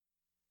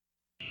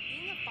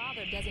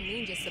father doesn't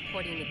mean just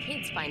supporting the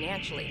kids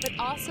financially, but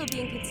also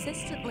being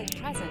consistently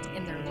present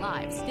in their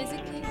lives,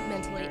 physically,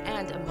 mentally,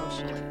 and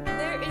emotionally.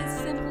 There is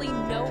simply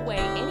no way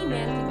any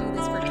man can do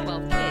this for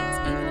 12 kids,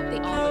 even if they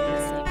all live in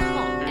the same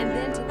home. And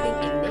then to think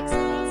in Nick's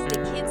case, the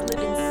kids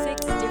live in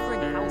 6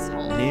 different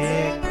households.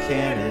 Nick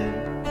Cannon.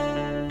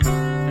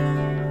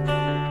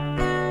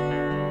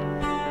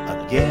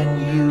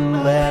 Again, you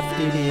left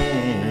it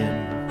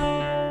in.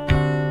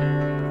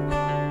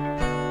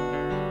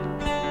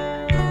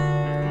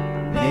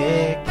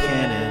 Nick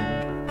Cannon.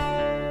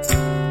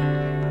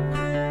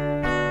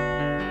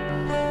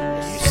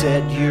 You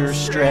said you're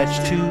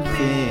stretched too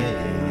thin.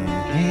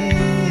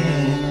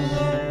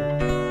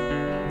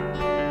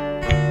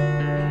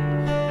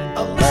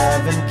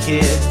 11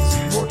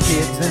 kids, more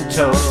kids than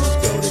toes.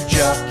 Go to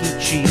Chuck E.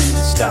 Cheese,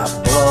 stop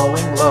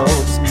blowing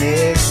loads.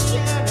 Nick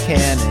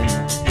Cannon.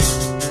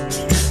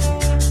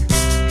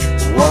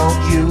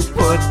 Won't you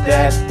put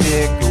that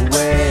dick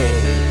away?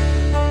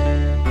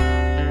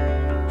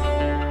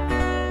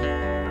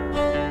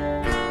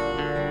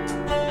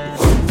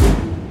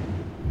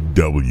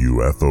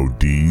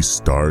 WFOD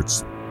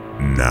starts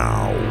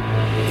now.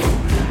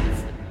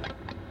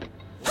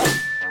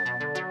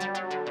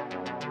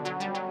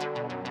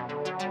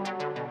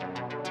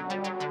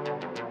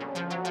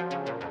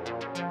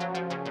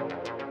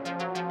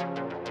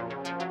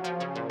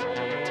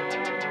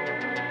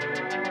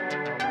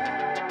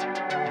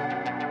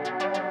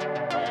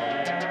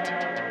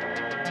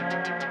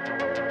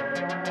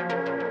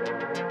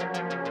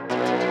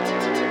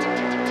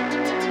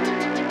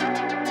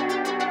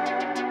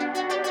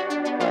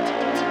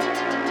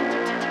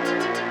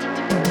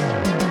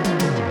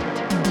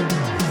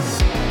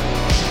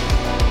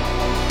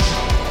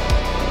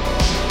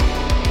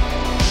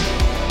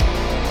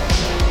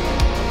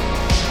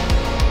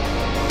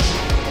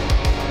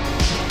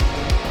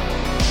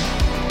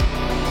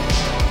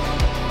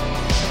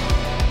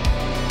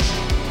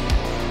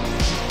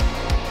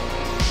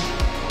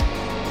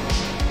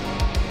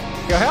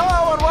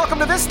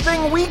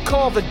 We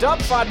call the Dub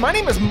Pod. My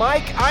name is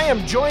Mike. I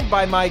am joined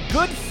by my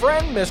good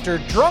friend,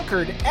 Mr.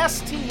 Drunkard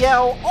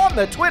STL on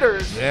the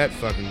Twitters. That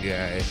fucking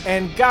guy.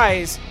 And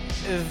guys,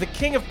 the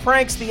king of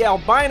pranks, the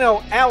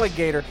albino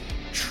alligator,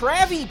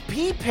 Travie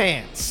P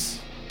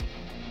Pants.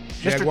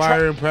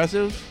 Jaguar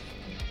Impressive.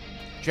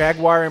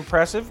 Jaguar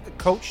Impressive.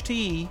 Coach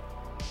T.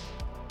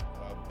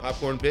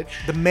 Popcorn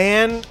Bitch. The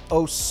man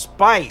O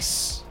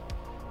Spice.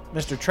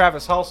 Mr.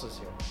 Travis Hulse is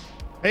here.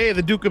 Hey,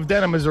 the Duke of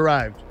Denim has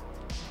arrived.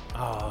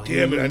 Oh,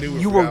 damn it, I knew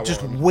we you were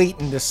just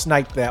waiting to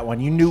snipe that one.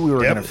 You knew we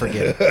were going to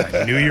forget it.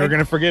 I knew you were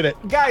going to forget it.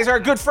 Guys, our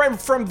good friend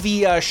from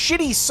the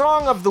Shitty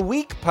Song of the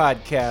Week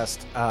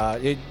podcast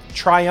it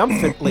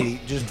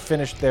triumphantly just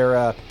finished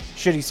their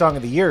Shitty Song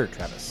of the Year,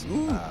 Travis.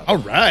 All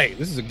right.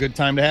 This is a good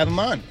time to have him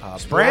on.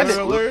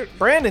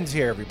 Brandon's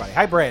here, everybody.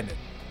 Hi, Brandon.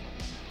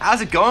 How's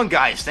it going,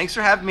 guys? Thanks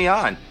for having me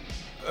on.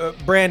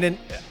 Brandon,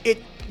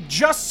 it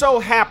just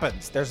so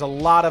happens there's a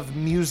lot of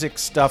music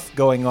stuff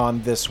going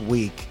on this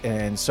week,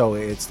 and so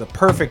it's the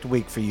perfect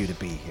week for you to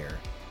be here.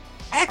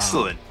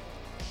 Excellent.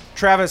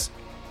 Travis,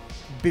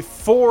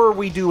 before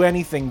we do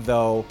anything,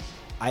 though,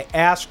 I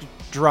asked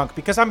Drunk,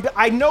 because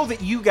I know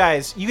that you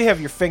guys, you have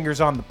your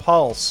fingers on the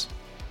pulse,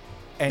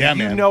 and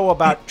you know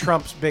about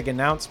Trump's big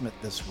announcement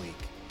this week.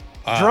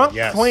 Drunk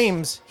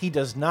claims he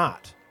does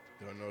not.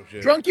 Don't know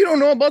shit. Drunk, you don't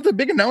know about the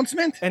big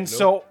announcement? And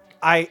so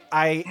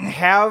I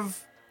have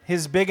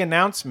his big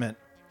announcement,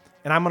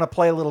 and I'm going to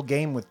play a little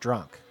game with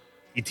Drunk.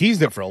 He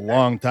teased it for a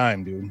long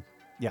time, dude.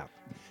 Yeah.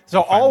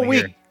 So all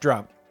week,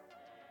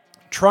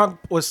 Trump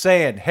was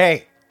saying,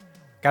 hey,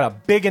 got a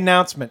big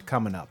announcement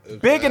coming up.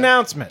 Big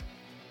announcement.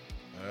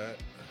 All right.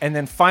 And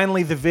then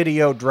finally the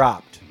video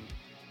dropped.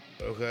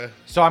 Okay.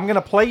 So I'm going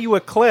to play you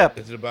a clip.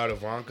 Is it about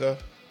Ivanka?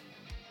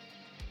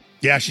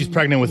 Yeah, she's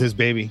pregnant with his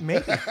baby.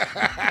 Maybe.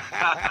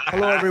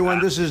 Hello, everyone.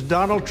 This is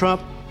Donald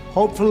Trump.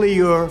 Hopefully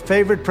your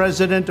favorite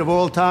president of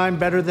all time,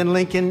 better than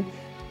Lincoln,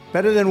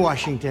 better than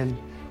Washington,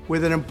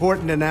 with an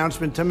important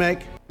announcement to make.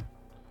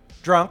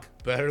 Drunk.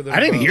 Better than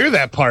I didn't hear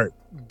that part.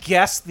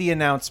 Guess the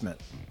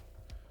announcement.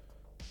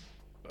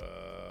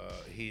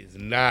 He's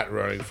not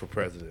running for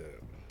president.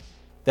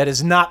 That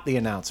is not the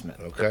announcement.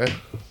 Okay.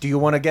 Do you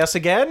want to guess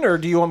again, or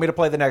do you want me to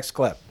play the next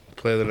clip?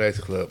 Play the next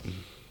clip.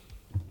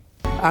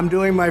 I'm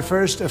doing my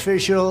first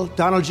official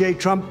Donald J.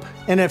 Trump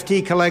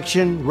NFT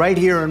collection right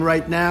here and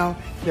right now.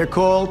 They're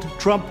called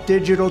Trump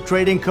Digital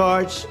Trading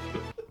Cards.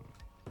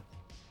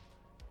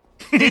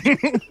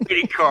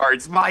 Trading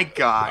cards, my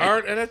God.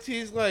 Aren't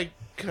NFTs like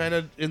kind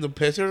of in the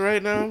pisser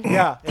right now?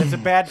 Yeah, it's a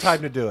bad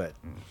time to do it.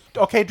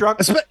 Okay,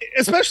 Drunk.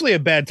 Especially a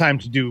bad time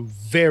to do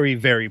very,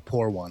 very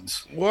poor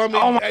ones. Well, I mean,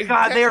 Oh my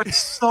God, they are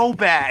so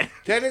bad.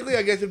 Technically,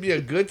 I guess it'd be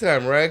a good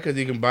time, right? Because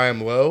you can buy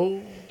them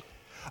low.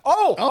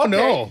 Oh, okay.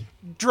 No.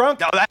 Drunk.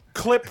 No,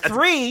 Clip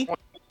 3.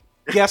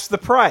 Guess the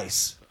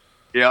price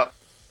Yep.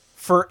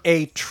 for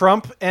a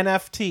Trump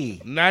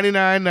NFT.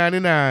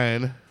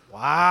 $99.99.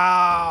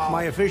 Wow.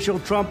 My official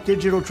Trump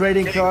digital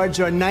trading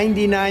cards are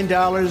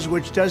 $99,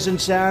 which doesn't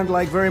sound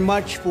like very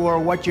much for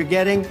what you're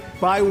getting.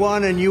 Buy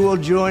one and you will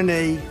join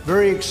a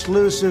very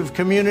exclusive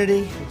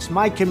community. It's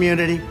my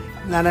community,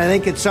 and I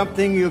think it's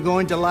something you're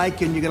going to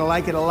like, and you're going to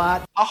like it a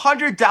lot.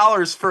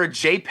 $100 for a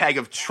JPEG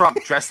of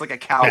Trump dressed like a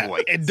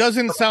cowboy. It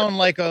doesn't sound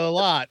like a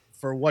lot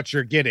for what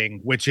you're getting,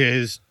 which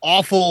is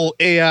awful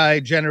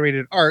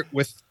AI-generated art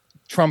with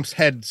Trump's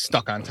head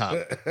stuck on top.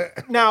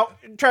 Now,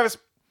 Travis,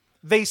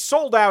 they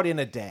sold out in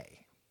a day.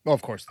 Well,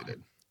 of course they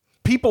did.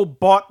 People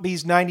bought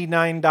these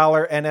 $99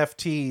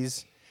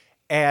 NFTs,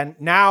 and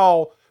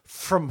now,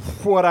 from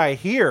what I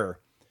hear,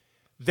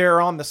 they're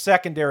on the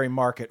secondary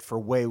market for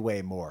way,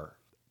 way more.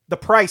 The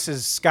price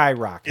is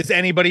skyrocketing. Is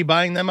anybody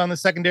buying them on the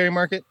secondary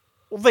market?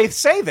 Well, they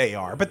say they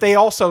are, but they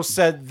also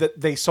said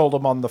that they sold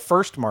them on the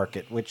first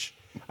market, which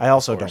I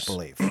also don't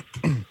believe.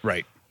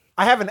 Right.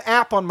 I have an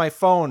app on my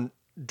phone,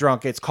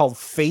 Drunk. It's called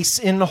Face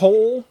in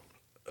Hole.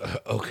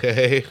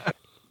 Okay.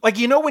 Like,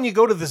 you know when you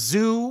go to the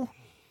zoo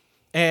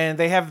and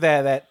they have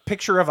that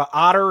picture of an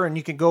otter and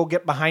you can go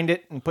get behind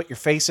it and put your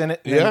face in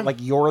it and then, like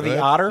you're the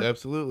otter?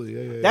 Absolutely.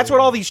 Yeah, That's what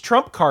all these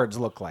Trump cards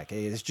look like.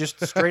 It's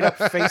just straight up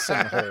face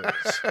in holes.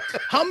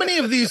 How many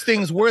of these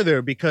things were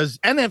there? Because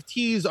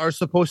NFTs are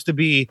supposed to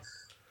be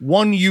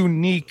one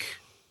unique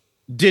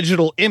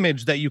digital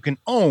image that you can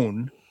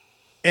own.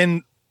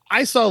 And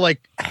I saw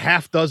like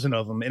half dozen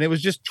of them, and it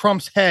was just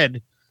Trump's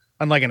head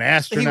on like an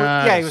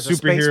astronaut, he was a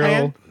superhero.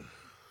 spaceman.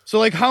 So,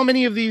 like, how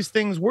many of these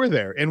things were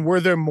there? And were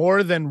there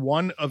more than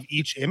one of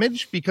each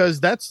image? Because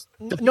that's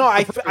no,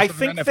 I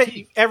think that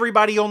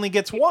everybody only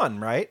gets one,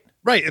 right?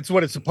 Right, it's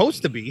what it's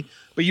supposed to be.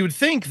 But you would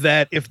think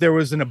that if there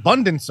was an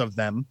abundance of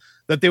them,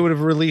 that they would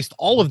have released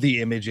all of the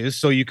images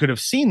so you could have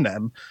seen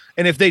them.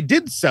 And if they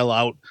did sell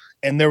out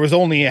and there was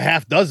only a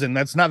half dozen,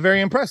 that's not very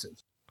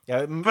impressive.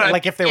 Yeah, but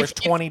like if there was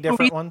 20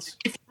 different ones.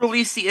 If you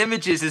release the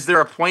images, is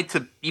there a point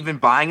to even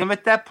buying them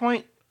at that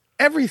point?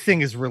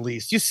 Everything is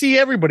released. You see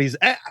everybody's.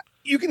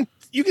 You can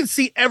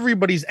see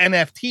everybody's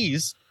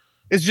NFTs.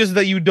 It's just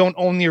that you don't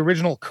own the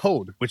original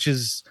code, which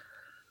is.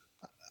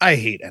 I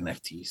hate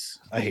NFTs.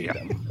 I hate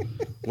them.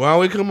 Why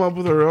don't we come up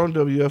with our own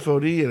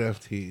WFOD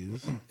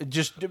NFTs?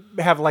 Just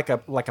have like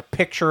a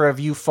picture of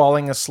you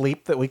falling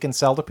asleep that we can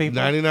sell to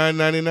people.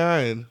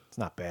 $99.99. It's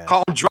not bad.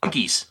 Call them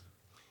drunkies.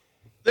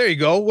 There you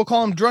go. We'll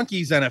call them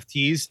drunkies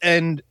NFTs.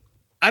 And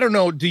I don't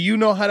know. Do you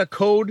know how to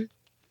code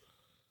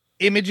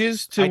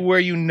images to where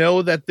you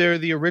know that they're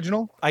the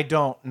original? I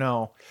don't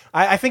know.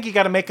 I think you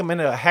got to make them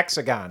into a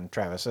hexagon,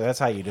 Travis. So that's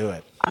how you do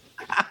it.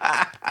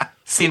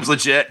 Seems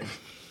legit.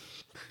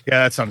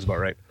 Yeah, that sounds about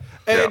right.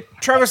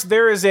 Travis,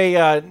 there is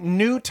a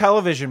new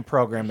television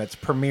program that's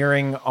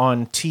premiering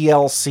on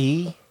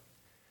TLC,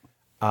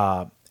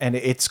 and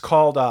it's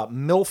called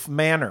MILF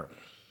Manor.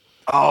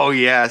 Oh,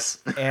 yes.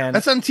 And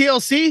that's on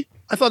TLC?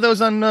 I thought that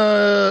was on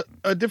a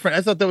different.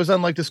 I thought that was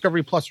on like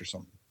Discovery Plus or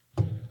something.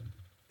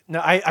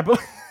 No,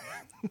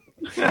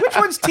 which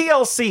one's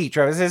TLC,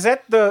 Travis? Is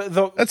that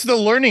the? That's the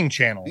Learning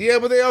Channel. Yeah,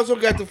 but they also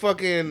got the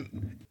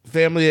fucking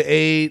Family of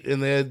 8,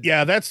 and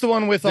yeah, that's the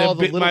one with all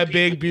the little My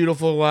Big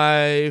Beautiful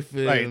Life.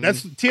 And, right,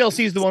 that's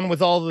TLC's the one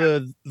with all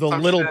the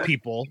little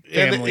people.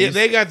 And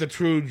they got the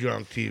true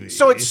junk TV.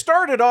 So it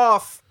started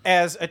off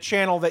as a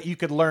channel that you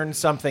could learn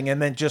something,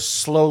 and then just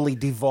slowly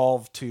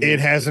devolved to.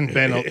 It hasn't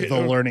been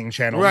the Learning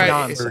Channel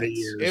right. for 30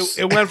 years.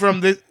 It went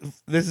from this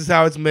is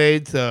how it's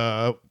made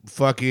to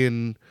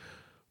fucking.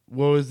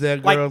 What was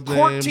that girl's name?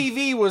 Court name?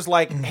 TV was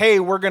like, hey,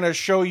 we're going to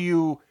show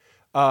you,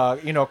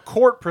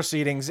 court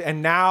proceedings,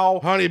 and now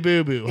Honey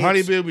Boo Boo.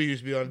 Honey Boo Boo used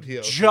to be on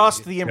TLC.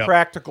 Just the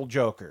Impractical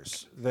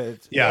Jokers.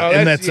 That's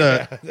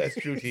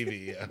true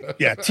TV. Yeah.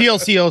 Yeah,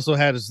 TLC also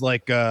has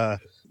like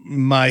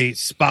my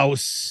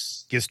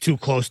spouse gets too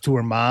close to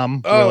her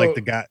mom. Oh, like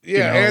the guy.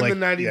 Yeah, and like, the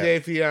 90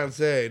 Day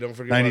Fiance. Don't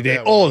forget 90 Day.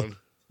 About that one.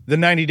 The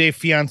 90 Day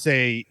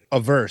Fiance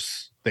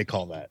averse. They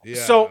call that.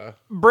 Yeah. So,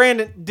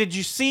 Brandon, did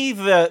you see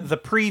the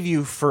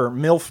preview for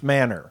MILF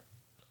Manor?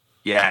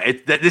 Yeah,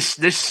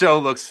 this show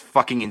looks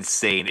fucking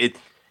insane.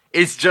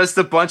 It's just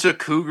a bunch of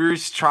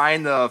cougars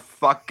trying to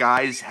fuck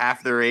guys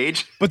half their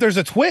age. But there's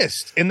a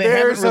twist, and they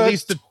haven't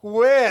released the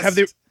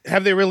twist.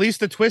 Have they released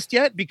the twist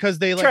yet? Because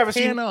they like Travis,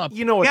 pan up.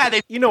 You know what?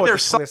 Yeah, you know what their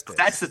the twist is.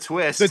 That's the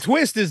twist. The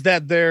twist is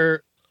that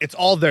it's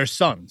all their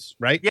sons,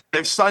 right? Yeah,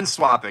 they're son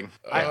swapping.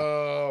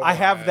 I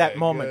have that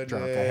moment,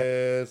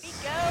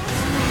 goodness. Drunk.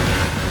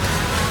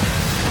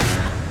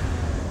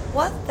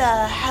 What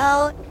the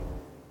hell?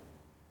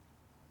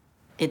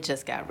 It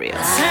just got real.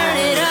 Turn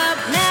it up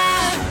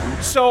now.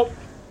 So,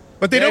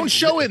 but they don't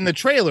show it in the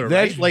trailer,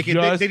 That's right? Like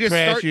just they just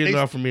trashy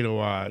enough for me to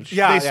watch.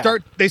 Yeah,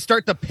 they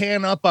start to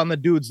pan up on the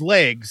dude's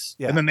legs,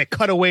 and then they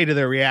cut away to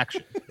their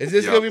reaction. Is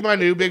this gonna be my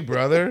new Big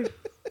Brother?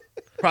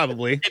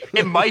 Probably.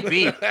 It might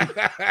be. Can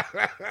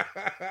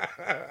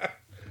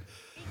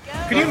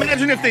you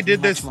imagine if they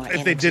did this?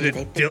 If they did it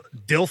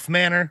DILF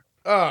Manor?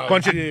 Oh,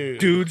 bunch of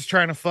dudes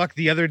trying to fuck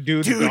the other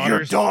dude's daughters.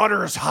 Your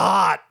daughter's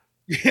hot.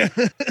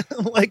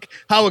 Like,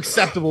 how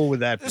acceptable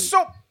would that be?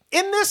 So,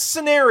 in this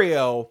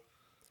scenario,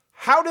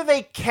 How do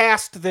they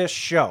cast this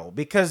show?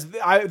 Because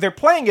they're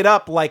playing it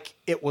up like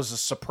it was a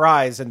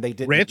surprise and they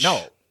didn't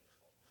know.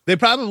 They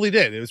probably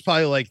did. It was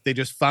probably like they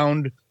just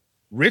found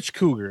rich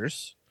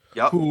cougars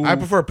who I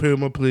prefer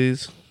Puma,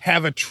 please.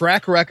 Have a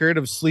track record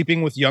of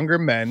sleeping with younger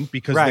men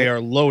because they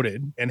are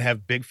loaded and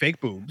have big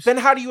fake boobs. Then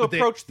how do you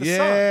approach the sons?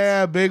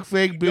 Yeah, big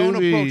fake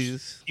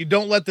boobies. You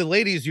don't let the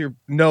ladies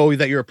know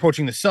that you're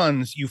approaching the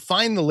sons. You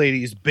find the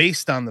ladies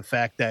based on the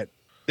fact that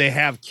they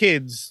have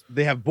kids,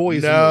 they have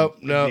boys. Nope.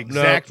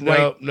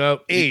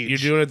 Age. You're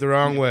doing it the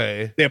wrong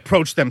way. They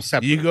approach them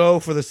separately. You go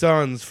for the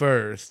sons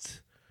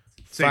first.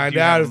 Say, Find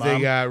out if they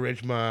got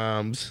rich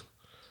moms.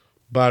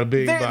 Bada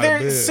bing, bada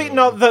bing. See,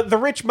 no, the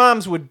rich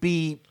moms would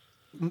be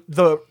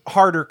the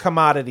harder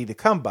commodity to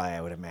come by,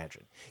 I would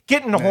imagine.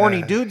 Getting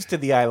horny dudes to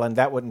the island,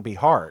 that wouldn't be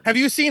hard. Have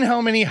you seen how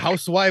many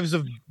housewives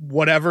of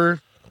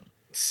whatever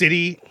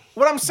city?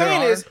 What I'm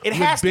saying is, it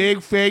has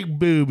big fake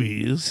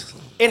boobies.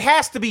 It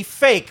has to be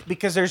fake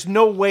because there's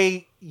no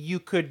way you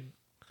could,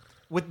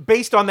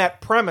 based on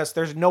that premise,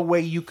 there's no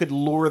way you could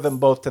lure them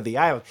both to the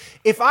island.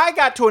 If I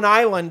got to an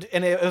island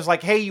and it was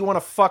like, hey, you want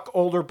to fuck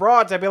older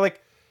broads? I'd be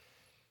like,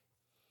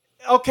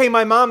 okay,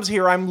 my mom's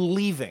here. I'm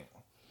leaving.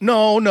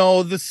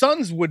 No, the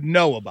sons would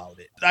know about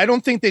it. I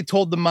don't think they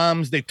told the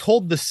moms. They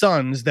told the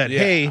sons that,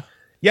 hey,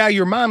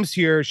 your mom's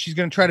here. She's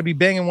going to try to be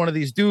banging one of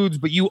these dudes,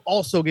 but you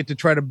also get to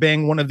try to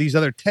bang one of these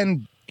other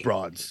 10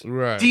 broads.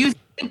 Right. Do you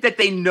think that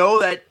they know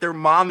that their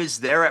mom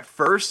is there at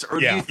first, or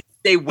do you think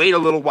they wait a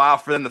little while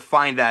for them to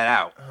find that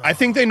out? I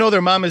think they know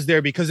their mom is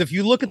there because if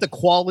you look at the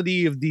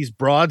quality of these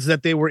broads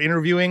that they were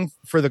interviewing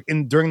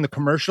during the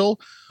commercial,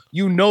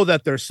 you know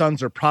that their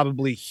sons are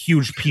probably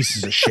huge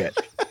pieces of shit.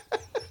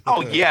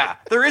 Oh, yeah.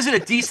 There isn't a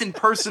decent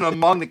person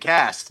among the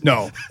cast.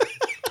 No.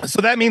 So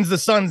that means the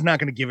son's not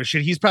going to give a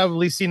shit. He's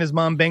probably seen his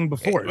mom bang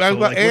before.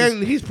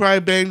 And he's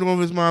probably banged one of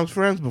his mom's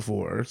friends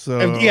before.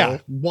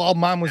 So while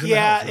mom was in the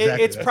house.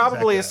 Exactly. It's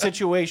probably a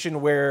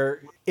situation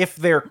where if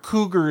they're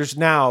cougars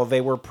now,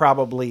 they were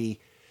probably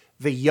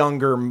the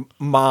younger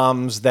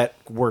moms that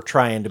were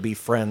trying to be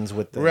friends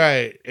with them.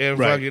 Right. And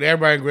fucking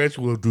everybody in grade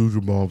school, dude,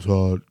 your mom's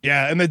hot.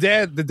 Yeah, and the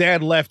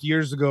dad left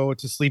years ago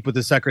to sleep with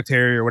the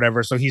secretary or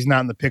whatever, so he's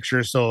not in the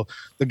picture. So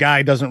the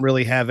guy doesn't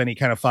really have any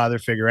kind of father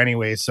figure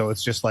anyway. So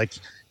it's just like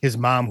his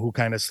mom who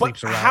kind of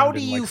sleeps around. How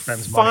do you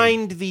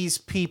find these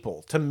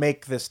people to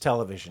make this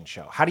television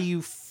show? How do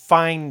you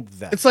find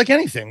them? It's like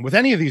anything with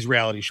any of these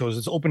reality shows.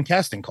 It's open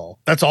casting call.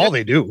 That's all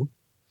they do.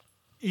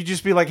 You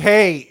just be like,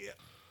 hey,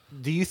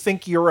 do you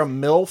think you're a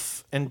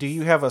MILF and do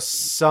you have a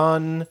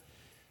son?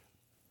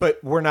 But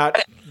we're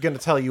not going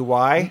to tell you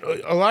why.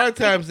 A lot of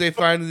times they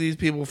find these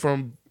people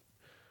from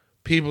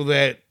people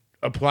that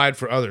applied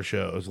for other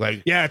shows.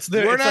 Like,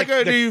 we're not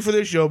going to do you for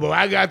this show, but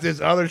I got this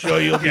other show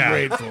you'll be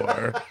great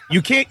for.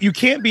 You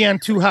can't be on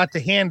Too Hot to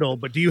Handle,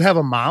 but do you have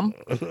a mom?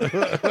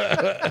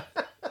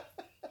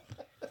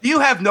 Do you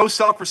have no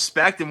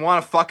self-respect and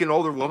want to fuck an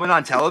older woman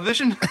on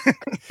television?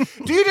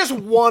 Do you just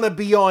want to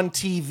be on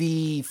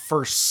TV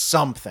for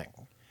something?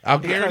 I'll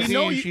guarantee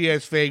you she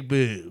has fake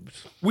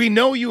boobs. We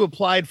know you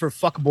applied for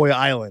Fuckboy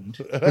Island,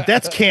 but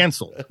that's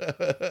canceled.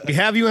 We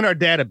have you in our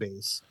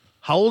database.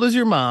 How old is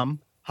your mom?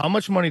 How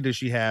much money does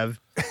she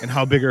have? And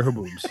how big are her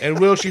boobs? And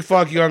will she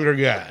fuck younger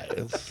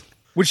guys?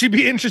 Would she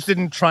be interested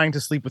in trying to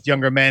sleep with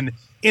younger men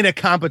in a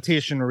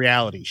competition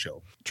reality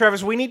show?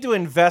 Travis, we need to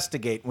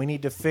investigate. We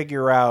need to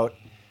figure out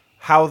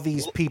how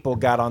these people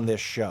got on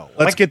this show.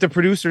 Let's get the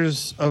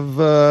producers of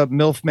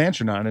MILF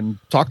Mansion on and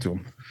talk to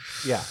them.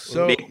 Yeah.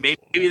 So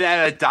maybe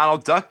that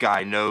Donald Duck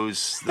guy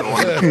knows the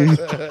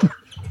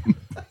one.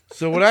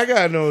 So what I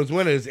gotta know is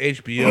when is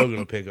HBO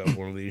gonna pick up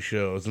one of these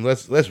shows, and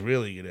let's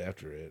really get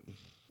after it.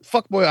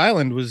 Fuckboy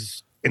Island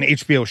was an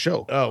HBO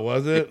show. Oh,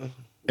 was it?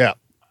 Yeah.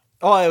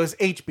 Oh, it was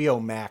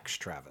HBO Max,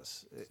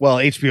 Travis. Well,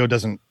 HBO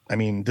doesn't. I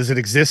mean, does it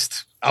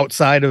exist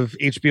outside of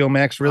HBO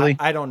Max? Really?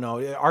 I don't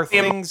know. Are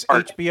things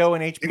HBO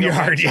and HBO in your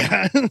heart?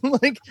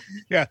 Max?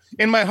 Yeah.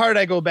 In my heart,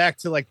 I go back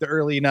to like the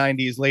early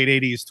 '90s, late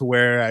 '80s, to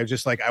where I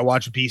just I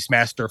watch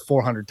Beastmaster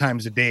 400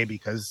 times a day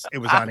because it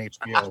was on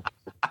HBO.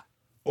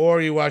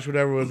 Or you watch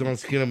whatever was on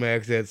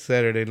Skinamax that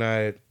Saturday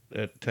night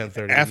at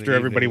 10:30 after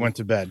everybody went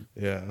to bed.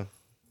 Yeah.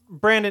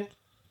 Brandon,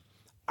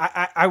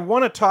 I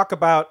want to talk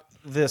about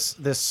this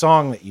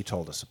song that you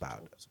told us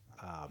about.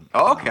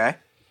 Okay.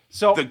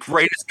 So the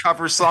greatest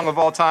cover song of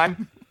all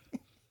time.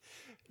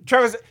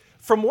 Travis,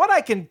 from what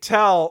I can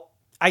tell,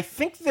 I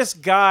think this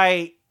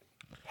guy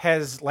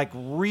has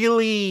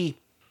really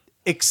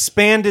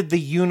expanded the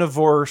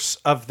universe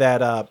of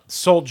that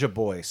Soulja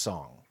Boy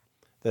song.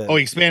 He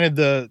expanded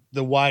the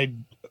wider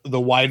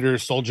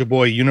Soulja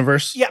Boy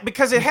universe. Yeah,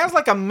 because it has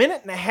a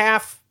minute and a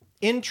half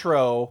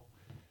intro.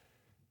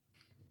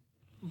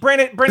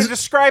 Brandon,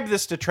 describe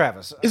this to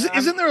Travis.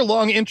 Isn't there a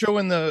long intro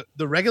in the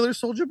regular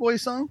Soulja Boy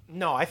song?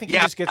 No, I think he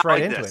just gets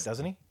right into it,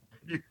 doesn't he?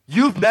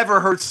 You've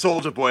never heard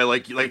Soulja Boy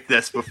like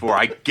this before,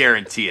 I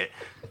guarantee it.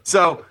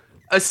 So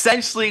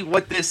essentially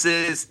what this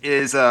is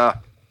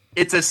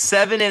It's a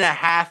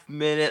 7.5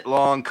 minute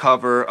long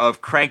cover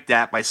of "Crank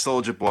That" by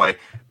Soulja Boy,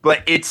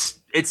 but it's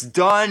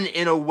done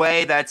in a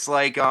way that's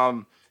like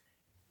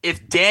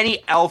if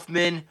Danny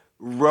Elfman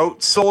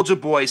wrote Soulja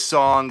Boy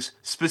songs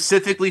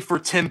specifically for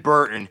Tim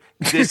Burton,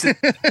 this is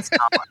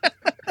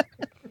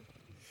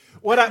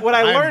what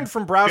I learned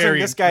from browsing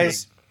this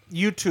guy's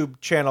YouTube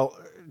channel,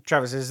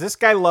 Travis, is this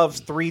guy loves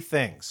three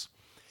things.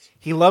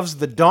 He loves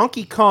the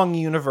Donkey Kong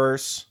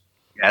universe.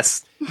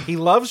 Yes. He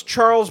loves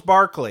Charles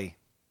Barkley.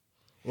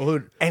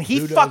 Well, and he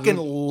fucking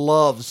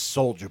loves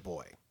Soulja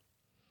Boy.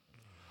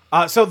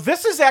 So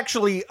this is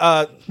actually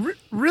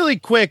really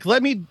quick.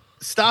 Let me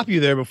stop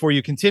you there before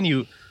you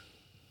continue.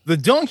 The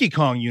Donkey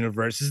Kong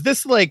universe, is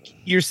this like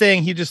you're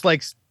saying he just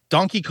likes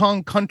Donkey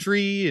Kong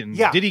Country and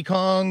Diddy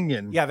Kong?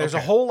 And there's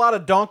a whole lot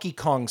of Donkey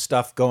Kong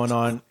stuff going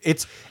on.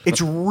 It's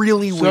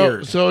really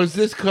weird. So is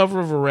this cover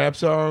of a rap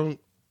song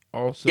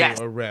also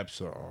a rap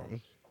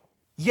song?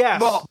 Yes.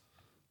 Well,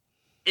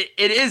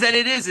 it is and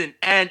it isn't.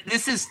 And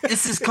this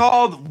is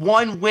called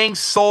One Wing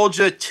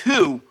Soldier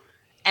 2.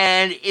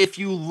 And if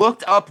you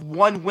looked up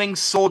One Wing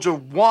Soldier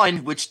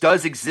 1, which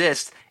does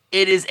exist,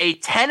 it is a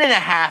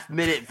 10.5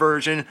 minute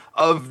version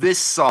of this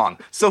song.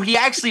 So he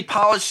actually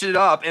polished it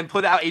up and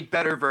put out a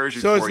better version.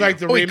 So it's like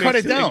the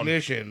remix to down.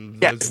 Ignition.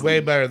 Yes. It's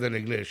way better than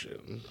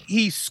Ignition.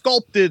 He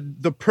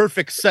sculpted the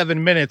perfect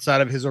 7 minutes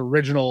out of his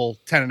original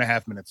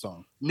 10.5 minute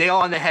song. Nail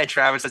on the head,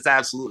 Travis. That's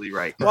absolutely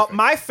right. Well,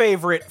 my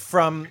favorite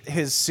from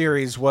his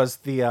series was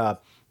the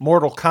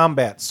Mortal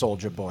Kombat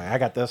Soulja Boy. I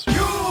got this one.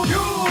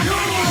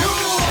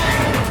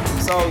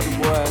 Soulja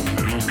Boy.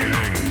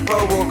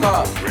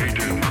 RoboCop.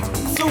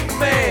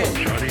 Superman.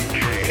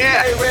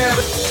 Yeah. Hey,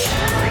 Rabbit.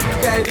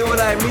 You gotta do what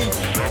I mean.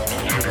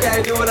 You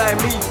gotta do what I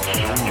mean.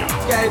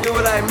 You gotta do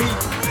what I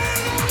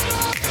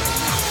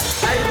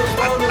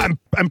mean.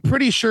 I'm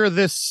pretty sure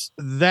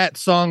that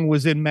song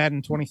was in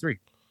Madden 23.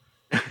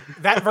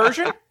 That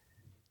version?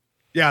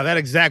 Yeah, that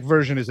exact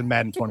version is in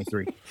Madden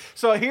 23.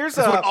 So here's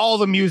what all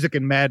the music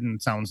in Madden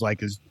sounds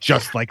like is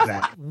just like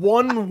that.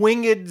 One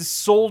Winged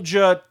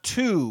Soldier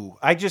 2.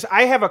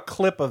 I have a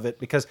clip of it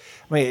because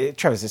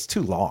Travis, it's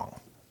too long.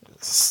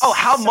 Oh,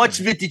 how much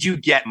of it did you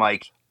get,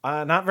 Mike?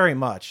 Not very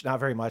much.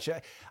 Not very much.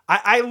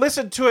 I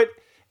listened to it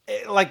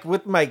like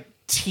with my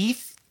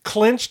teeth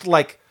clenched,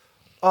 like,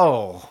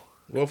 oh.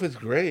 Well, if it's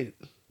great.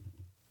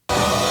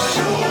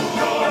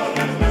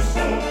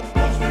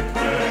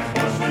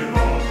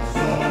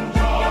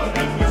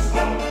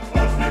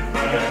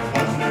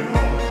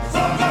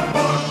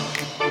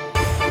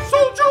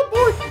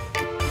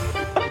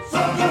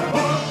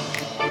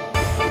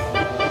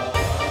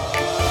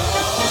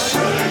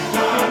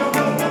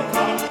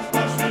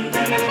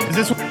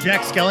 Is this where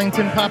Jack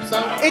Skellington pops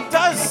out? It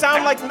does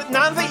sound like,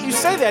 now that you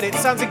say that, it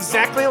sounds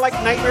exactly like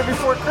Nightmare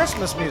Before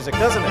Christmas music,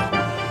 doesn't it?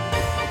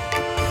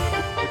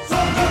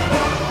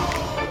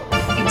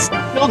 It's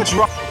still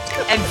drunk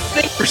and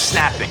finger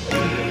snapping.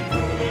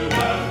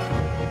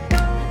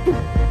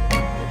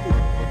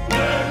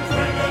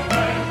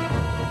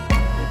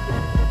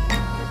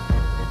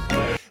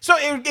 So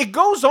it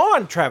goes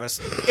on,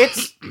 Travis.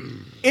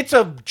 It's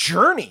a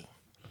journey.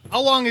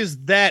 How long is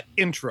that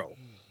intro?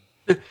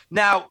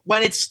 Now,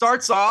 when it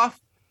starts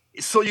off,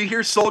 so you hear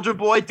Soulja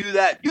Boy do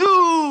that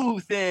 "you"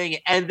 thing,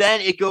 and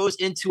then it goes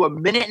into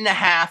 1.5 minutes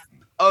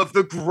of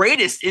the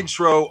greatest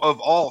intro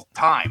of all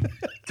time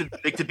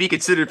to be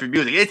considered for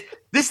music.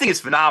 This thing is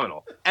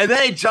phenomenal. And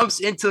then it jumps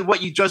into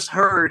what you just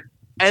heard,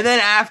 and then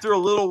after a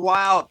little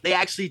while, they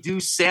actually do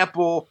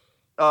sample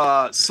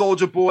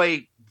Soulja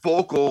Boy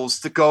vocals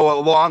to go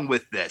along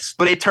with this.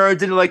 But it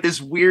turns into like this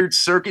weird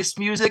circus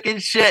music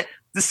and shit.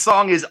 This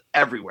song is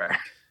everywhere.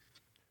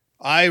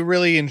 I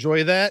really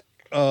enjoy that.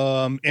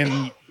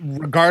 And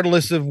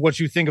regardless of what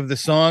you think of the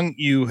song,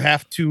 you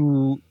have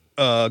to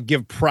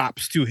give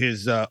props to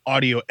his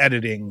audio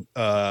editing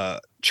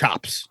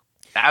chops.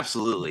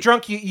 Absolutely.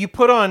 Drunk, you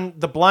put on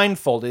the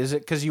blindfold. Is it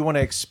because you want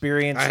to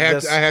experience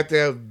this? I have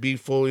to be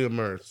fully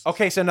immersed.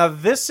 Okay, so now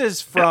this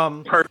is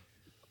from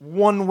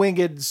One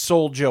Winged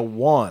Soldier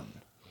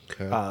 1.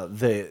 Okay. You got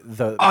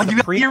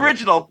the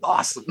original.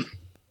 Awesome.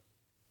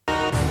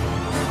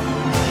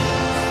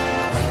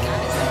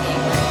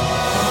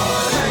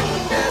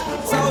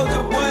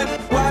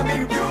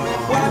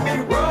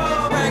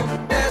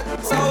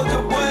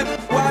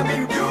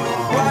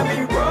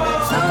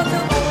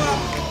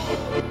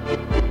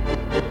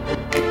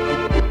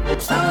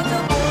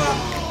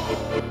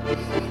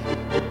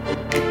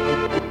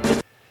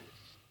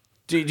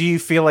 Do you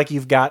feel like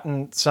you've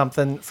gotten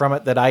something from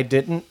it that I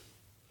didn't?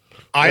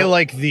 I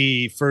like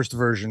the first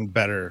version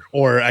better,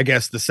 or I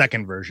guess the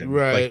second version.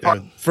 Right.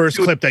 Like the first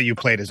clip that you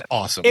played is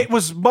awesome. It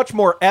was much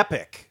more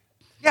epic.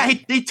 Yeah,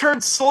 they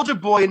turned Soulja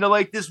Boy into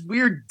like this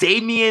weird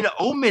Damien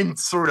Omen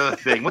sort of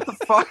thing. What the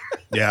fuck?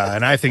 Yeah,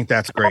 and I think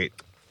that's great.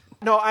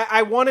 No,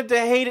 I wanted to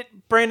hate it,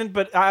 Brandon,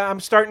 but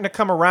I'm starting to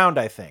come around,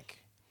 I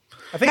think.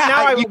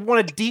 Now I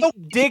want to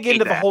dig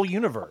into the whole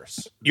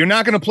universe. You're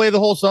not going to play the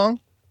whole song?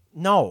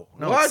 No,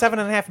 What? it's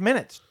 7.5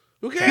 minutes.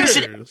 Who You cares?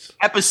 should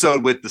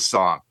episode with the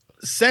song.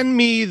 Send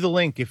me the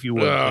link if you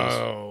would, please.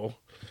 Oh.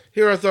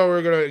 Here I thought we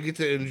were gonna get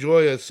to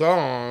enjoy a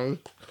song.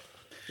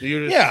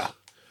 You just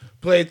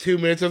play 2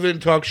 minutes of it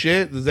and talk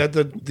shit. Is that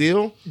the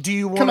deal? Do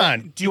you want? Come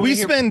on. We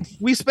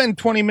spend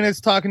 20 minutes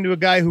talking to a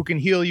guy who can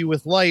heal you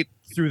with light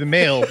through the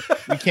mail.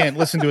 We can't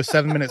listen to a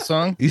 7-minute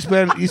song. You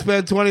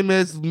spend 20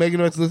 minutes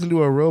making us listen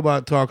to a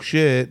robot talk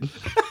shit.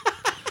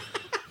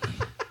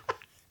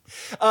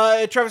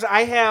 Travis,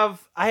 I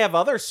have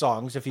other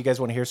songs. If you guys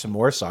want to hear some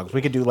more songs,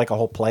 we could do like a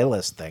whole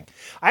playlist thing.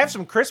 I have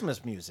some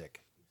Christmas music.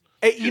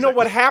 Hey, you know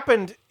what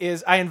happened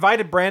is I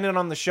invited Brandon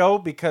on the show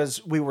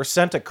because we were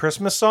sent a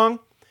Christmas song,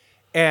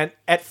 and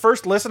at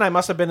first listen, I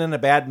must have been in a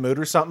bad mood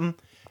or something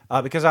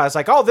because I was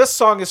like, "Oh, this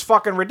song is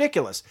fucking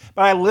ridiculous."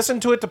 But I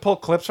listened to it to pull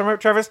clips from it.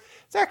 Travis,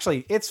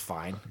 it's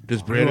fine.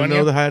 Does Brandon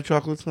know the hot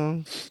chocolate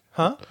song?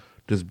 Huh?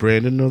 Does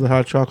Brandon know the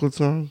hot chocolate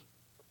song?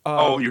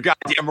 Oh, you're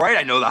goddamn right.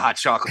 I know the hot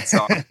chocolate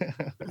song.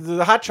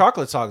 The hot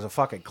chocolate song is a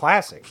fucking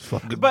classic.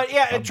 But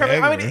yeah,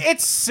 Trevor, I mean,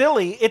 it's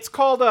silly. It's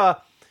called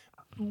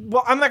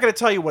well, I'm not going to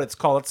tell you what it's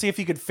called. Let's see if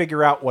you could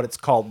figure out what it's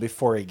called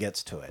before he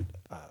gets to it.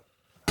 Now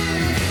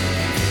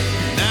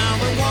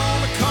we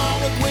want to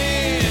call it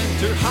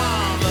winter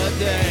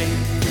holiday,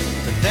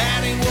 but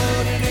that ain't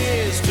what it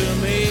is to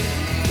me.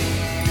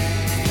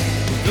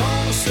 We're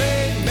gonna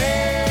say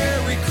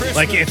Merry Christmas.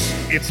 Like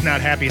it's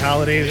not Happy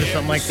Holidays or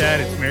something like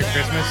that. It's Merry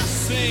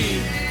Christmas.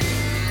 I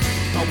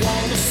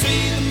want to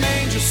see the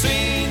manger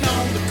scene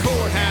on the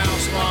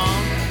courthouse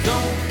lawn.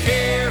 Don't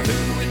care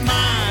who it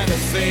might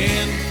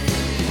offend.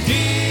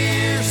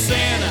 Dear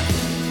Santa,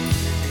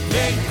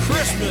 make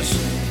Christmas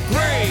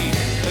great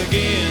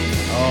again.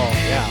 Oh,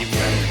 yeah.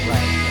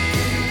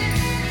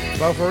 Right.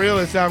 Well, for real,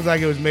 it sounds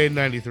like it was made in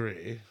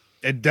 93.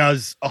 It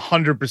does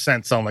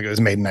 100% sound like it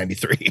was made in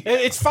 93.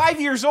 It's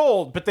 5 years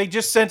old, but they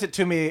just sent it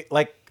to me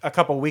like a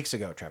couple weeks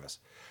ago, Travis.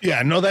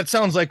 Yeah, no, that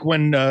sounds like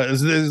when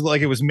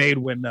like it was made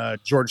when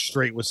George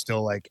Strait was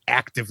still like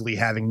actively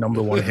having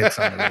 #1 hits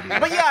on the radio.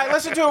 But yeah, I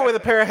listened to it with a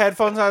pair of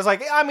headphones. And I was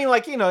like, I mean,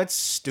 like, it's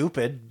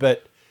stupid,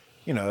 but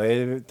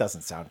it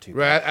doesn't sound too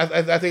right.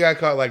 I think I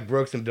caught like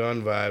Brooks and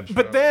Dunn vibes.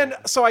 But then,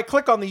 so I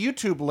click on the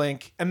YouTube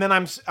link, and then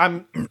I'm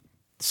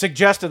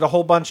suggested a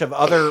whole bunch of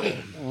other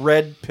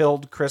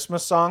red-pilled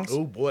Christmas songs.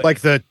 Oh boy!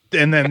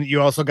 And then you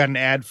also got an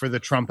ad for the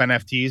Trump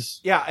NFTs.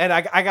 Yeah, and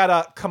I got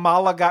a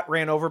Kamala got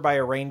ran over by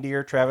a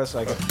reindeer, Travis.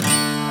 Well,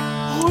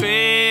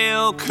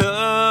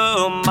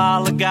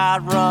 Kamala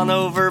got run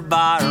over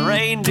by a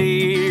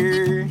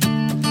reindeer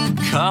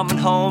coming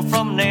home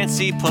from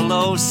Nancy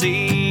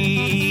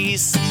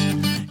Pelosi's.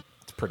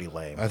 It's pretty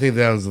lame. I think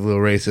that was a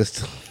little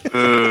racist.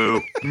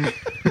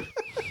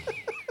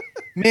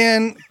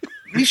 Man,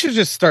 we should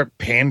just start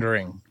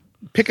pandering.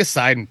 Pick a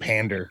side and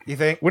pander. You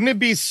think? Wouldn't it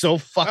be so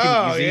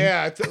fucking easy?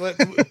 Yeah.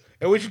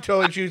 And we should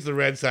totally choose the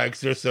Red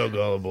Sox. They're so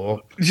gullible.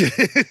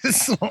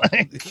 Just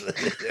like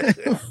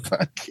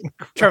fucking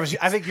Travis,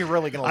 I think you're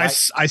really gonna like.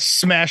 I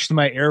smashed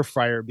my air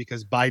fryer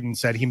because Biden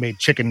said he made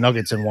chicken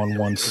nuggets in one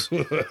once.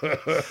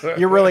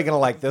 You're really gonna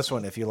like this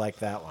one if you like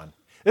that one.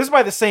 This is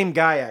by the same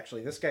guy,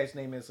 actually. This guy's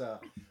name is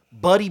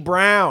Buddy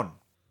Brown.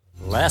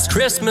 Last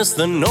Christmas,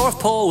 the North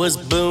Pole was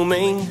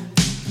booming.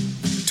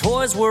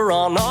 Toys were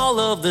on all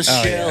of the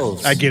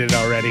shelves. Yeah. I get it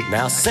already.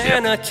 Now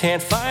Santa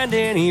can't find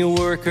any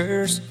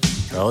workers,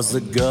 'cause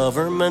the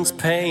government's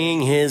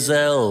paying his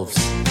elves.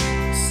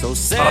 So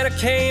Santa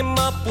came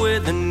up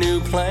with a new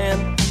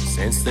plan.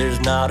 Since there's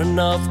not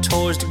enough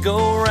toys to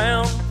go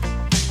around,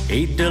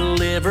 he'd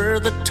deliver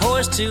the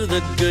toys to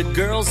the good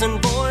girls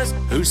and boys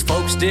whose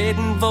folks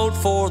didn't vote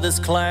for this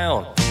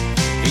clown.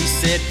 He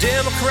said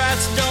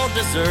Democrats don't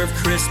deserve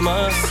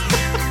Christmas.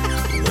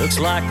 Looks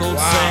like old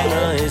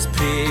Santa is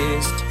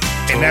pissed.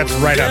 And that's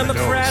right on the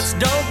nose. Democrats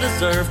don't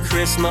deserve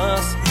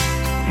Christmas.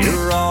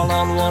 You're all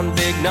on one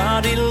big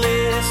naughty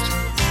list.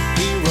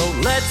 He wrote,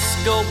 "Let's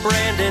go,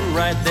 Brandon,"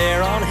 right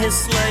there on his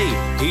slate.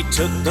 He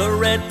took the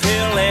red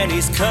pill and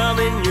he's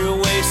coming your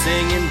way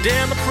singing,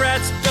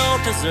 "Democrats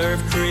don't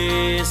deserve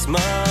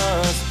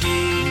Christmas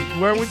Eve."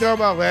 Weren't we talking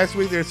about last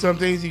week? There's some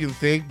things you can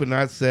think but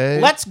not say.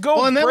 Let's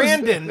go,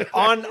 Brandon,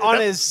 on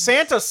his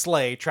Santa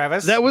sleigh,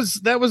 Travis. That was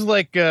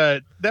like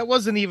that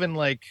wasn't even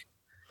like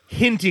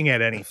hinting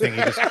at anything.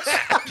 He just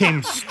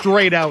came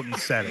straight out and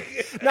said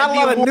it. Not a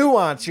lot of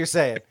nuance, you're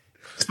saying.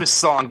 Christmas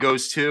song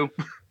goes to.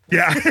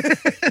 Yeah.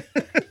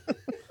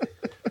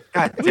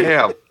 God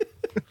damn.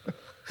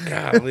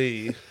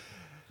 Golly.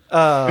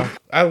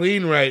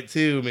 Eileen right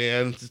too,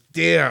 man.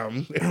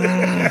 Damn.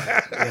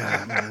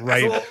 Yeah,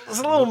 right. It's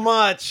a little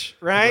much,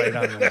 right? Right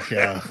on the,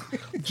 yeah.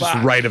 Just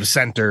right of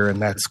center,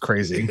 and that's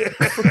crazy.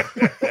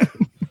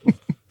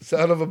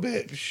 Son of a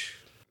bitch.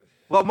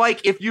 Well,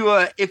 Mike, if you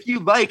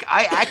like,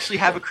 I actually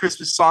have a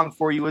Christmas song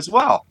for you as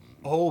well.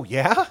 Oh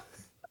yeah?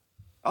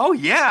 Oh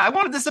yeah. I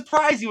wanted to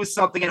surprise you with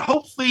something, and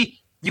hopefully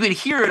you can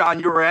hear it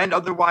on your end.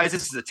 Otherwise,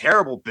 this is a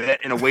terrible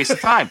bit and a waste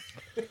of time.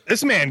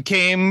 This man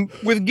came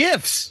with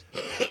gifts.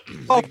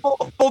 Oh,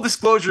 full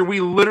disclosure, we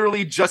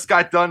literally just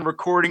got done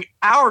recording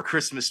our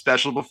Christmas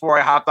special before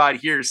I hopped out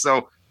here,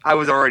 so I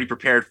was already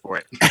prepared for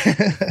it.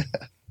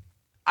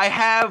 I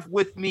have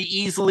with me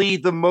easily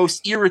the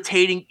most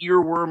irritating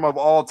earworm of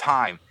all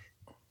time.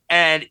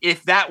 And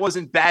if that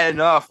wasn't bad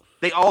enough,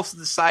 they also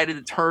decided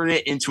to turn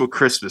it into a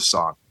Christmas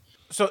song.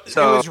 So it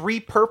was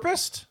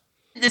repurposed?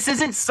 This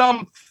isn't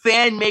some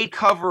fan-made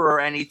cover or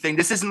anything.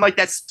 This isn't like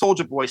that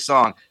Soulja Boy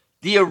song.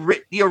 The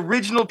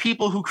original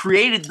people who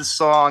created the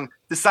song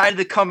decided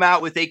to come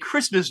out with a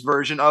Christmas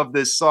version of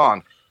this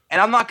song. And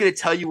I'm not going to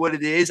tell you what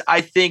it is. I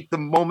think the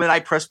moment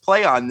I press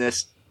play on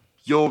this,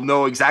 you'll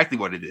know exactly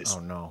what it is. Oh,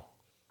 no.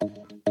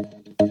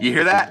 You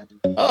hear that?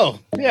 Oh,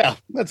 yeah.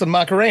 That's a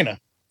Macarena.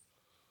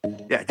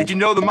 Yeah. Did you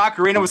know the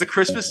Macarena was a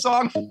Christmas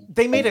song?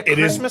 They made a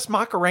Christmas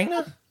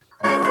Macarena?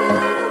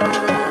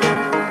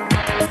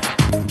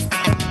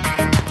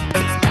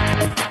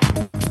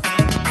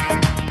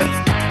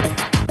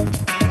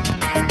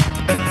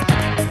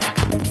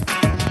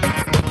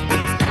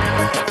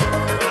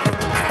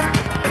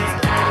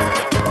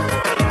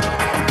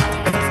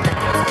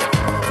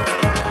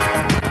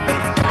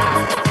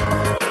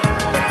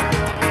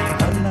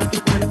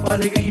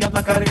 Alegría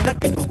Macarena,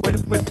 que tu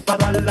cuerpo es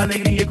para dar la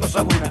alegría y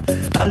cosas buenas.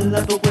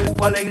 Dale tu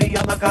cuerpo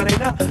alegría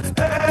Macarena,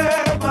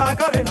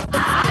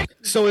 Macarena.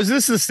 So is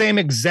this the same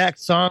exact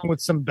song with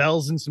some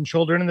bells and some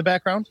children in the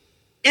background?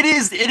 It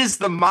is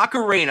the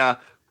Macarena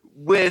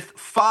with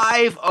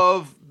 5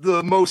 of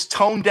the most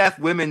tone-deaf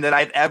women that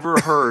I've ever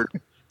heard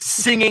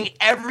singing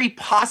every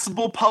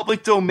possible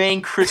public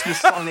domain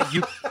Christmas song that you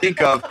can think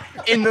of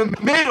in the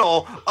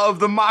middle of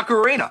the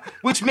Macarena,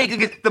 which makes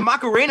it, the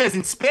Macarena is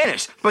in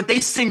Spanish, but they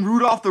sing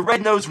Rudolph the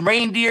Red-Nosed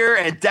Reindeer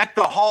and Deck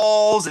the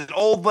Halls and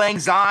Old Lang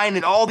Syne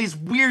and all these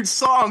weird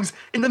songs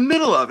in the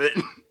middle of it.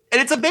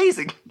 And it's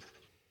amazing.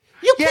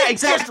 You can't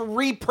just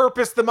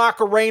repurpose the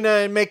Macarena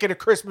and make it a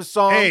Christmas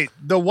song. Hey,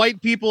 the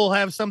white people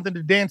have something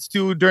to dance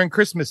to during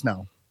Christmas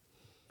now.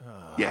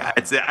 Yeah,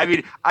 I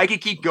mean, I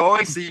could keep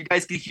going so you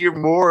guys can hear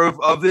more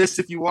of this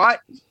if you want.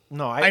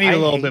 No, I need a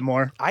little bit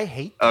more. I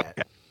hate that.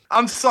 Okay.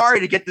 I'm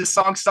sorry to get this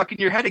song stuck in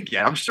your head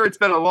again. I'm sure it's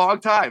been a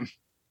long time.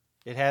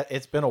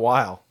 It's been a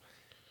while.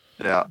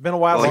 Yeah. It's been a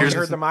while since you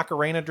heard the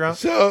Macarena drum.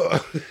 So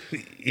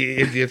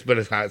it's been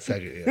a hot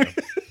second. Yeah.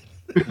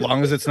 As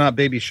long as it's not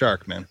Baby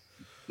Shark, man.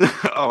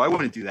 Oh, I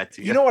wouldn't do that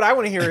to you. You know what I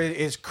want to hear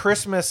is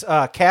Christmas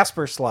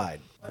Casper Slide.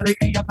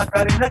 Alegría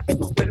Macarena, que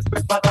tu cuerpo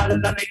es para dar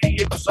la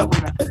alegría y cosas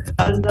buenas.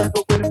 Dale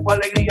tu cuerpo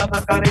alegría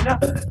Macarena,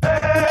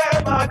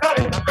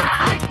 Macarena.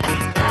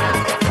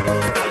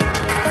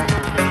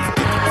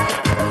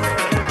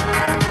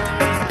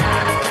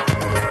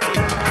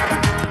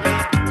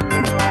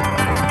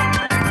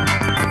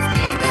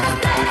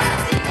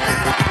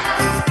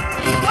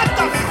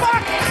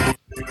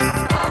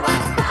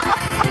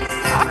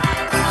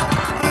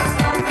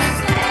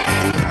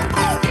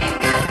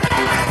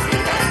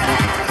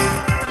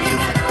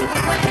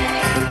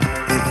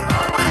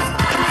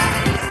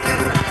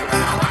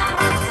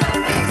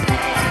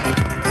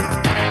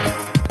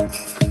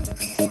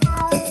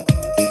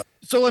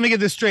 So let me get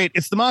this straight.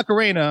 It's the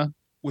Macarena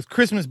with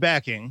Christmas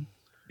backing.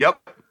 Yep.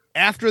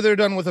 After they're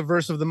done with a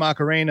verse of the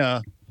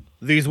Macarena,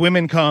 these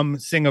women come,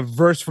 sing a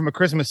verse from a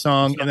Christmas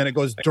song, and then it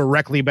goes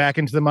directly back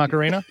into the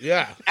Macarena?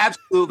 Yeah.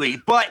 Absolutely.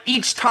 But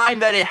each time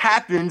that it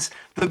happens,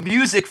 the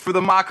music for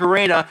the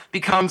Macarena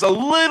becomes a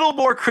little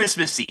more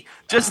Christmassy.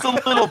 Just a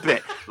little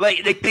bit.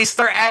 Like they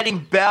start adding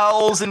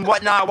bells and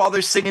whatnot while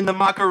they're singing the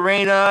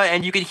Macarena,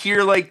 and you can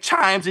hear like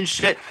chimes and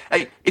shit.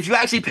 Like, if you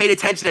actually paid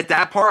attention at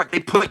that part, they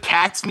put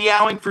cats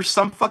meowing for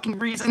some fucking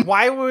reason.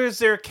 Why was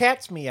there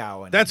cats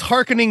meowing? That's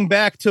hearkening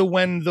back to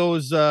when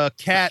those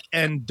cat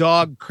and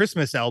dog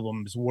Christmas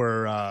albums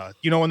were,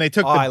 when they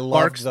took the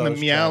barks and the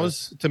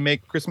meows to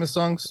make Christmas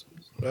songs.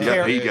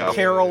 There you go.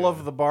 Carol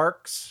of the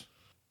Barks.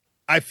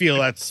 I feel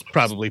that's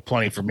probably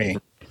plenty for me.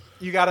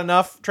 You got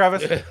enough,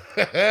 Travis?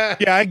 Yeah,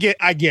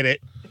 I get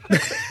it.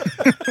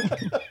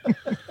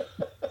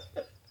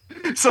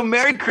 So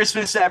Merry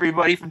Christmas,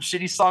 everybody, from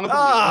Shitty Song of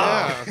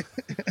the Week.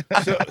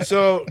 Yeah.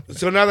 So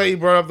now that you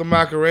brought up the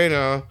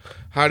Macarena,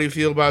 how do you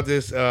feel about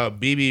this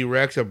BB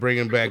Rexa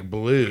bringing back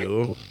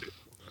Blue?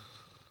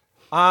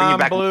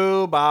 I'm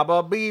blue,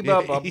 baba,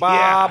 beeba,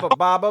 baba,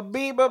 baba,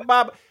 beeba,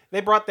 baba.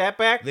 They brought that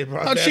back?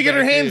 How'd she get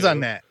her hands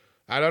on that?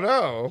 I don't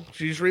know.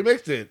 She just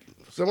remixed it.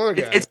 Some other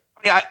guy. It's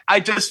funny. I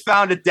just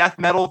found a death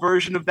metal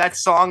version of that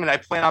song, and I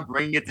plan on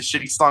bringing it to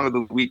Shitty Song of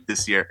the Week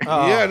this year.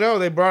 Yeah, no,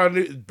 they brought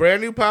a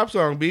brand new pop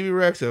song, BB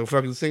Rexa,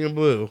 fucking singing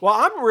Blue. Well,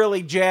 I'm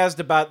really jazzed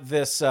about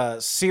this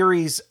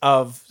series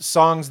of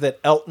songs that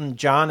Elton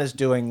John is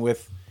doing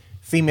with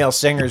female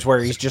singers where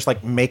he's just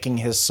like making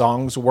his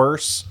songs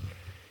worse.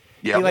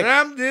 Yeah, he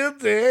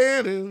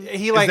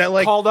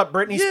called up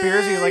Britney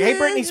Spears. He was like, "Hey,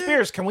 Britney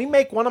Spears, can we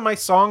make one of my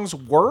songs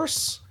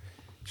worse?"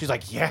 She's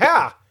like,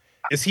 "Yeah."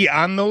 Is he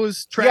on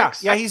those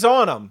tracks? Yeah, he's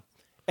on them.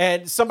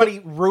 And somebody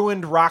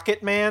ruined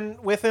Rocket Man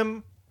with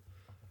him.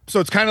 So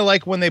it's kind of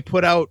like when they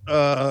put out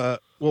what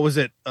was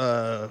it?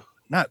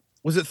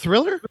 Was it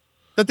Thriller?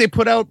 That they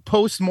put out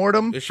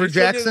post-mortem for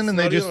Jackson and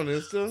they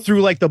just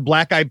threw like the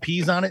Black Eyed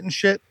Peas on it and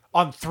shit.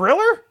 On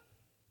Thriller?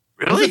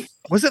 Really?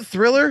 Was it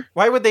Thriller?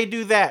 Why would they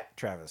do that,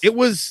 Travis? It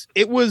was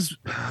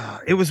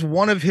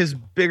one of his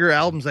bigger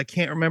albums. I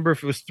can't remember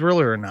if it was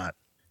Thriller or not.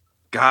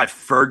 God,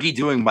 Fergie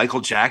doing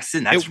Michael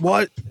Jackson. That's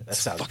what? That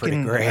sounds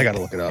pretty great. I gotta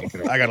look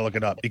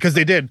it up because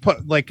they did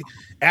put like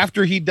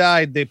after he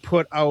died, they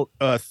put out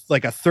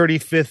like a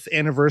 35th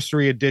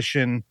anniversary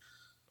edition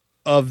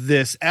of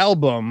this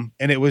album,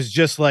 and it was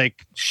just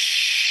like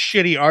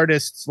shitty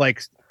artists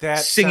like that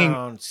singing.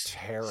 Sounds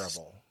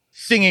terrible.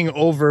 Singing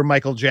over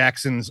Michael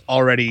Jackson's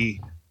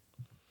already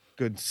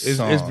good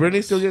song. Is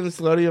Britney still getting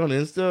slutty on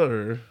Insta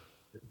or?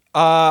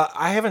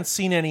 I haven't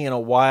seen any in a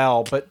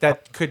while, but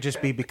that could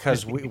just be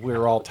because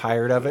we're all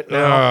tired of it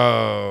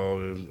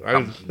now.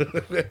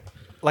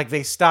 Like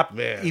they stopped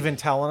even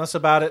telling us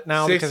about it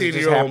now because it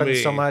just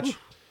happens so much.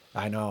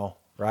 I know,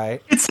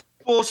 right? It's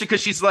bullshit because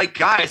she's like,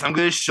 guys, I'm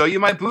going to show you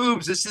my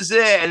boobs. This is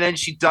it. And then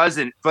she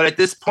doesn't. But at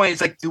this point,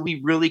 it's like, do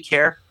we really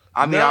care?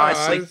 I mean,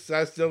 honestly,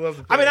 I still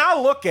love. I mean,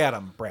 I'll look at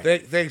them,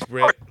 Brett. Thanks,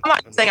 Brett. I'm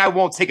not saying I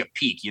won't take a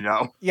peek, you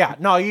know. Yeah,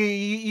 no,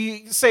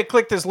 you say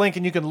click this link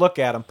and you can look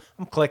at them.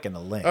 I'm clicking the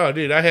link. Oh,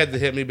 dude, I had the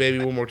 "Hit Me,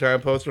 Baby, One More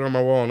Time" poster on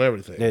my wall and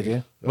everything. Did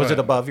you? Was it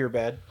above your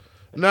bed?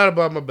 Not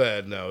above my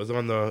bed. No, it was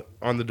on the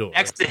door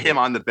next to him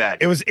on the bed.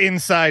 It was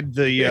inside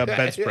the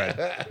bedspread.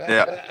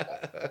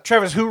 Yeah.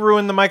 Travis, who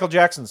ruined the Michael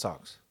Jackson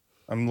songs?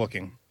 I'm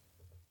looking.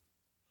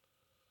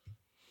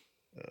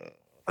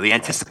 The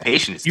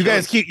anticipation is. You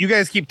guys keep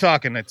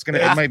talking.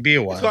 It might be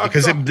a while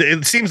because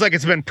it seems like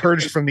it's been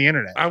purged from the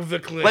internet. I'm the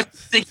clip. Let's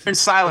sit here in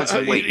silence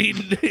and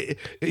wait.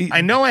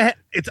 I know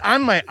it's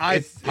on my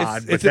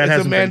iPod, but that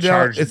hasn't been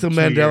charged. It's a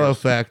Mandela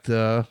effect.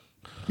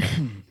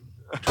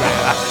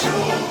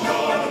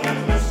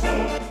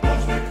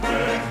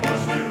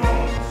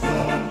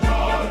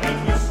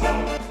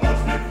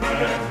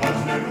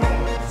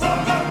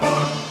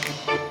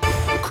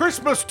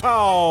 Christmas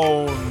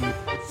Town.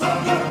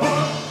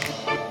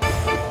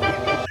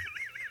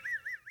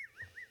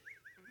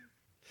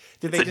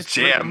 Did it's they just a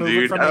jam,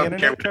 dude. I don't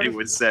care what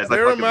anyone says. It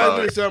reminds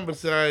me of something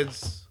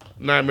besides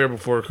Nightmare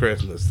Before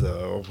Christmas,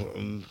 though.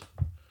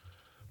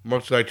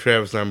 Much like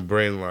Travis, I'm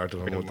brain locked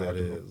on what that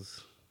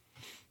is.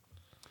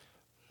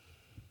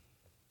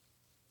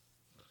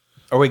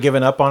 Are we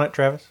giving up on it,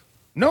 Travis?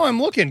 No,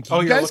 I'm looking.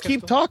 You guys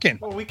keep talking.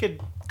 Well, we could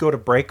go to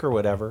break or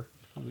whatever.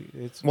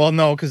 Well,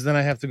 no, because then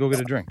I have to go get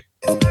a drink.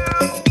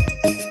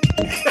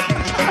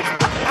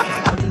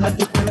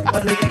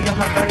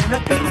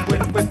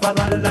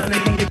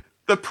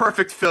 The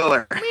perfect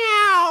filler.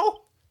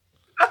 Meow.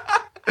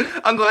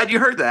 I'm glad you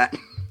heard that.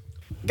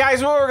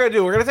 Guys, what we're going to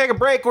do, we're going to take a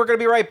break. We're going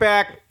to be right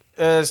back.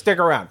 Stick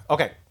around.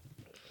 Okay.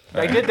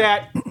 I did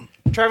that.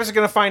 Travis is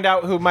going to find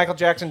out who Michael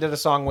Jackson did a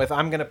song with.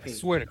 I'm going to pee.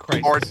 Swear to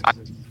Christ.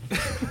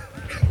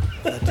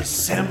 The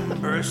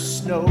December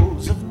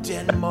snows of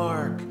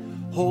Denmark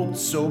hold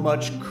so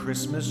much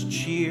Christmas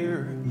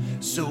cheer.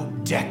 So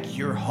deck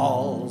your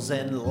halls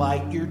and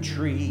light your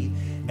tree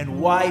and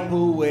wipe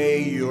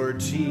away your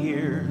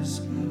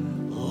tears.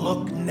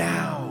 Look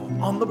now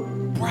on the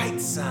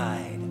bright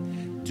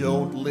side.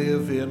 Don't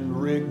live in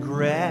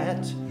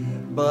regret.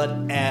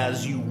 But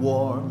as you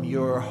warm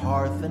your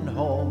hearth and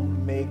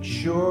home, make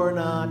sure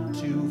not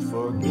to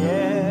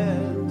forget.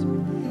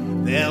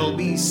 There'll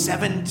be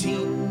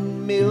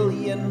 17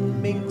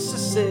 million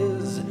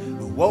minxuses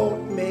who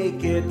won't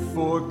make it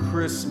for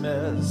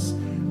Christmas.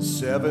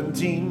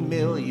 17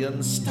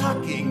 million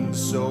stockings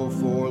so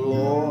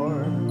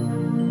forlorn.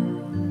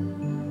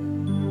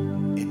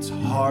 It's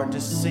hard to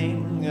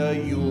sing a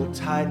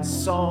Yuletide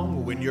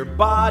song when your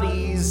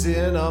body's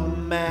in a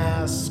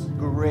mass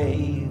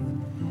grave.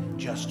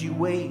 Just you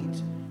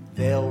wait,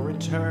 they'll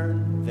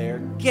return. Their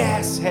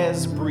gas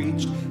has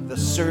breached the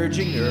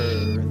surging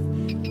earth.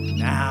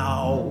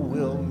 Now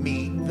we'll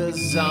meet the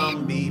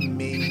zombie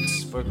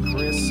minx for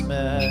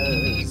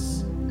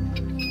Christmas.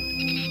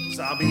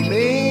 Zombie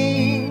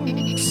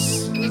minx,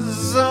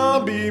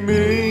 zombie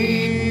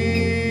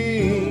minx.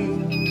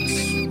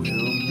 We'll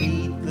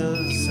meet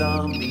the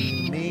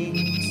zombie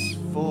minx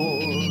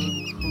for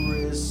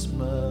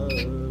Christmas.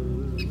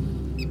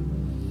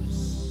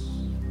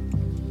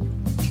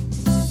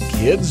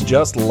 Kids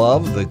just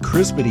love the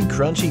crispity,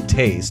 crunchy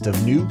taste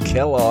of new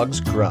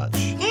Kellogg's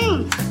Crunch.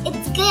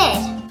 It's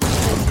good.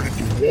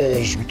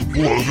 Balls with the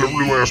blood of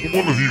every last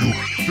one of you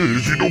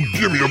if you don't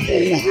give me a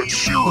bowl of that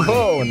cereal.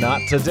 Oh, not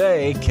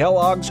today.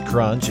 Kellogg's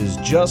Crunch is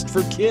just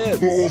for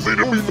kids. Oh, they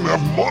don't even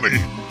have money.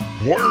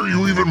 Why are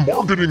you even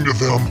marketing to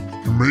them?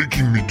 You're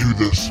making me do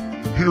this.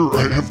 Here,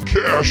 I have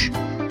cash.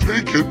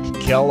 Take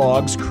it.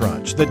 Kellogg's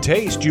Crunch, the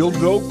taste you'll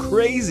go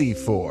crazy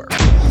for.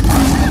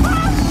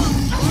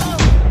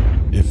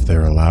 If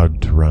they're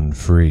allowed to run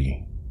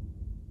free,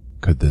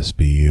 could this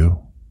be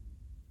you?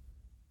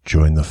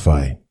 Join the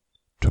fight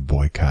to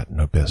boycott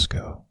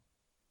Nabisco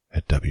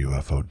at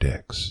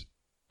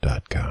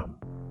WFODix.com.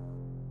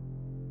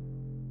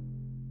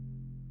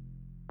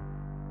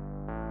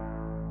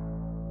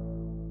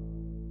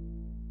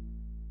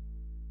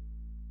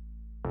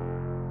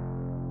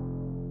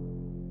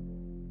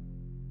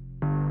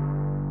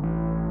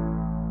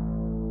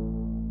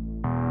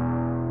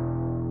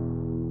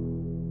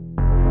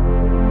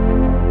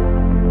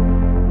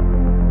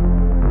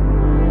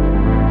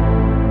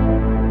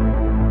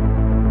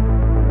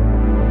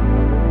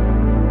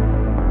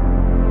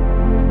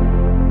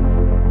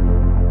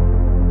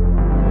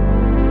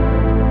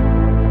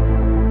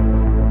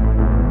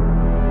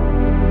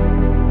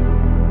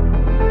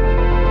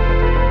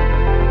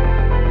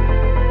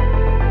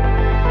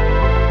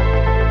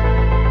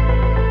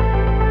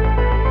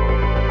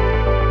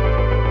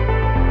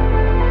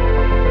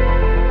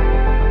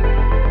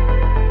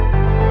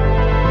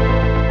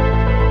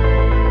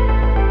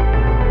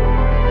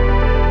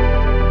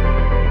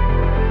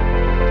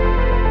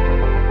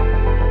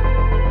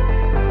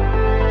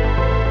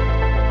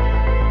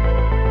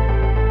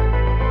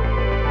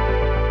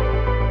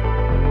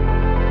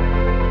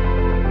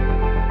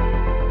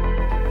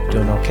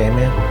 Doing okay,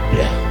 man?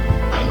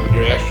 Yeah.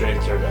 Your ashtray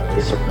turned to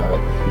ice.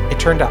 It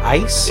turned to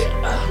ice?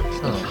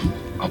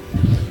 Yeah.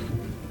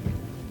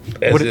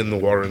 As in the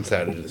water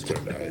inside it is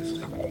turned to ice.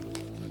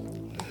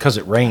 Because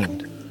it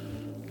rained.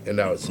 And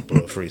now it's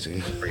below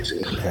freezing.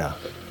 Yeah.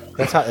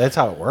 That's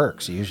how it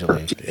works,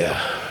 usually.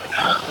 Yeah.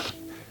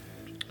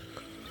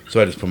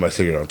 So I just put my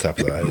cigarette on top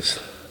of the ice.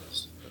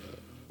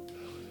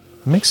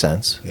 Makes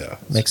sense. Yeah.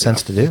 Makes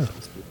sense to do.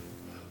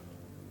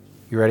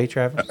 You ready,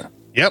 Travis?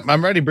 Yep,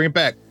 I'm ready. Bring it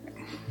back.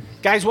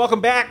 Guys, welcome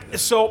back.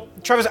 So,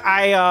 Travis,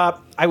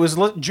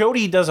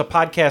 Jody does a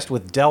podcast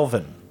with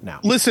Delvin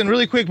now. Listen,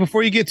 really quick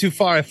before you get too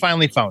far, I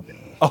finally found it.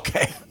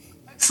 Okay.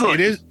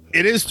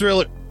 It is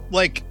Thriller.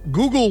 Like,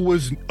 Google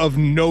was of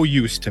no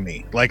use to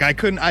me. Like,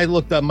 I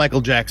looked up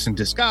Michael Jackson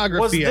discography.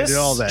 Was this I did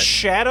all that.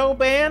 shadow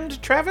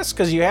banned, Travis?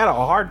 Because you had a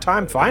hard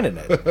time finding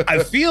it.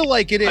 I feel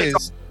like it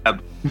is.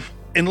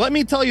 And let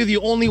me tell you the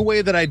only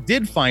way that I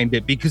did find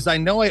it, because I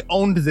know I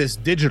owned this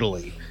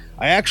digitally.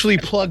 I actually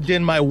plugged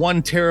in my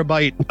 1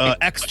 terabyte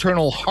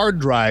external hard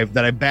drive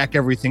that I back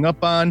everything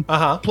up on.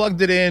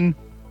 Plugged it in,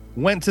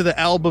 went to the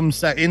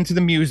albums, into the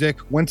music,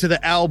 went to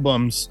the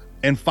albums,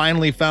 and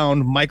finally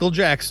found Michael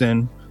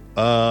Jackson,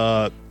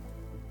 Thriller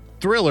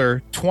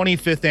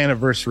 25th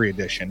Anniversary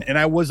Edition. And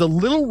I was a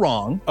little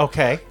wrong.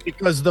 Okay.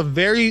 Because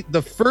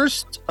the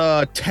first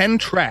 10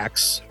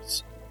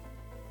 tracks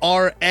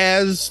are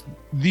as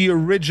the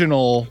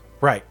original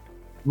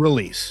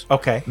release.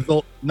 Okay.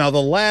 Now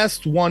the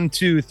last 1,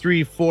 2,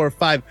 3, 4,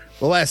 5,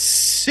 the last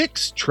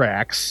 6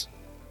 tracks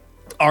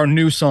are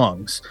new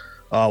songs.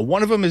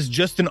 One of them is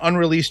just an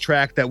unreleased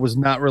track that was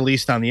not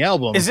released on the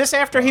album. Is this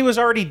after he was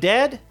already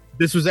dead?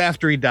 This was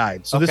after he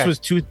died. So Okay. this was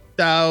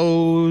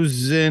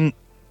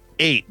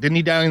 2008. Didn't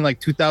he die in like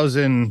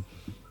 2000? I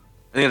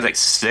think it was like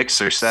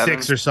 6 or 7.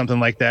 6 or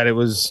something like that. It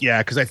was,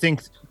 because I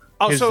think.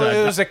 So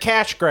it was a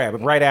cash grab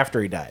right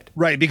after he died.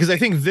 Right, because I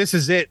think This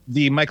Is It,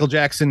 the Michael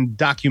Jackson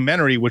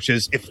documentary, which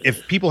is,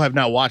 if people have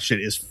not watched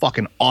it, is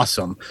fucking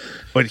awesome.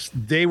 But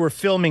they were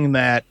filming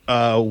that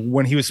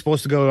when he was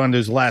supposed to go on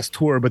his last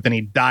tour, but then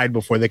he died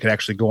before they could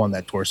actually go on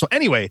that tour. So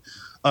anyway,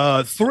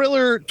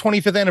 Thriller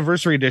 25th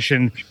Anniversary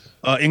Edition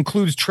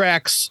includes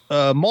tracks,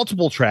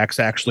 multiple tracks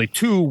actually,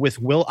 2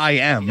 with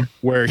will.i.am,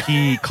 where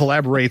he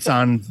collaborates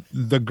on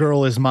The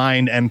Girl Is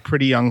Mine and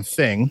Pretty Young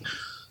Thing.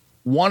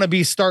 Wanna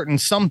Be Startin'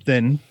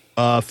 Something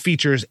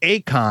features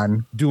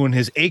Akon doing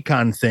his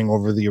Akon thing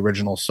over the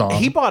original song.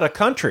 He bought a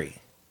country.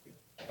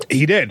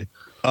 He did.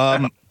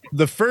 The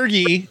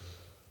Fergie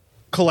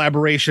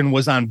collaboration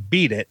was on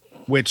Beat It,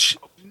 which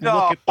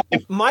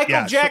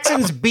Michael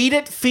Jackson's Beat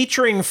It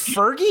featuring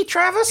Fergie,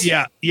 Travis?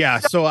 Yeah.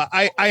 So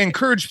I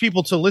encourage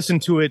people to listen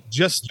to it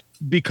just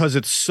because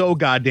it's so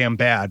goddamn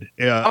bad,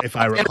 if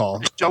I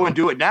recall. Go and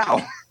do it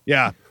now.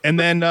 Yeah. And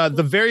then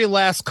the very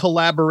last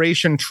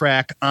collaboration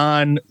track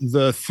on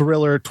the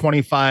Thriller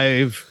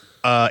 25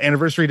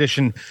 Anniversary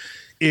Edition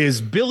is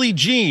Billie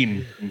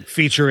Jean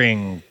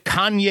featuring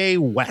Kanye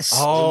West.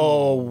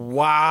 Oh,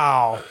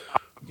 wow.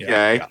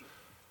 Okay. Yeah.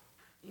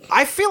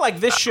 I feel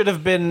like this should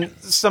have been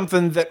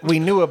something that we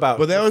knew about.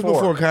 But that was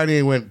before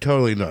Kanye went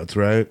totally nuts,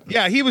 right?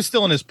 Yeah, he was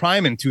still in his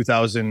prime in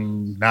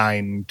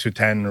 2009 to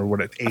 10 or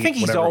what? 8, I think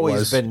he's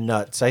always been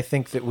nuts. I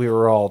think that we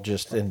were all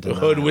just into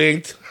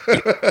hoodwinked.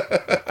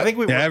 I think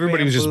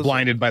everybody was just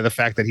blinded by the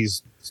fact that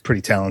he's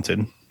pretty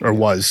talented, or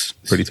was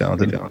pretty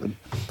talented.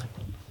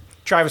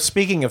 Travis,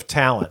 speaking of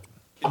talent,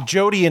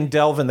 Jody and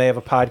Delvin, they have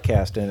a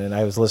podcast and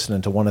I was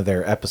listening to one of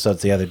their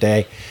episodes the other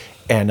day,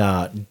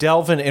 and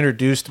Delvin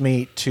introduced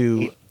me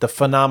to the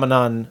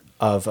phenomenon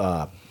of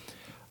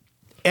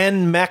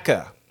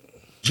NMECA.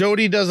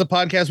 Jody does a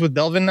podcast with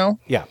Delvin now?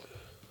 Yeah.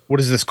 What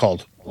is this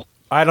called?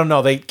 I don't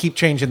know. They keep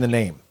changing the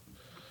name.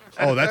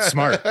 Oh, that's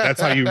smart. That's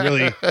how you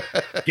really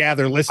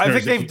gather listeners. I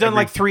think they've done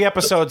like 3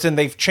 episodes and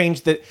they've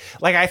changed it.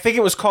 Like, I think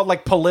it was called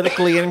like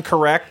Politically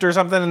Incorrect or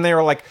something. And they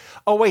were like,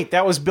 oh, wait,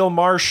 that was Bill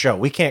Maher's show.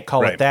 We can't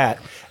call it that.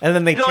 And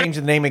then they changed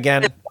the name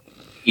again.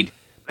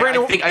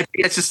 I think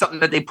it's just something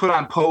that they put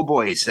on Po'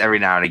 Boys every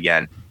now and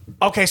again.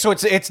 Okay, so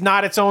it's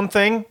not its own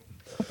thing?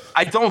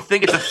 I don't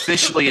think it's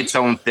officially its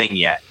own thing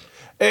yet.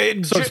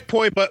 So it's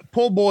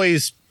Po'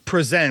 Boys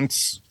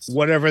presents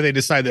whatever they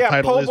decide the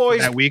title is for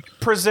that week.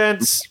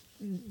 Presents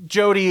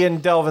Jody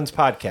and Delvin's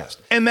podcast.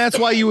 And that's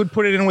why you would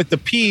put it in with the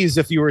P's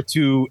if you were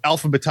to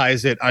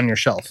alphabetize it on your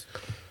shelf.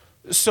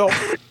 So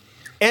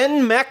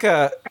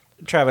NMECA,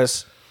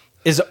 Travis,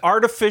 is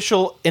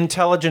artificial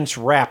intelligence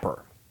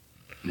rapper.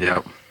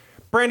 Yep.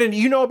 Brandon,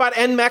 you know about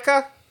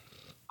NMECA?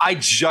 I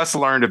just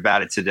learned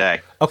about it today.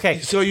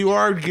 Okay. So you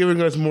are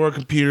giving us more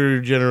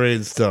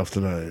computer-generated stuff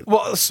tonight.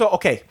 Well,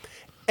 okay.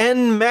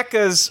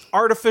 NMECA's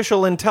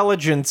artificial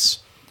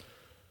intelligence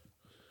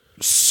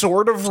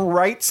sort of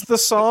writes the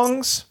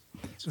songs.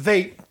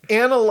 They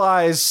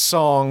analyze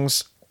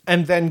songs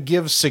and then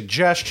give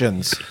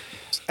suggestions.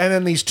 And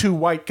then these 2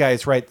 white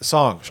guys write the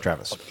songs,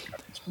 Travis.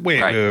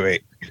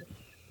 Wait.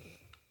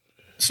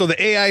 So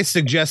the AI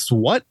suggests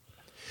what?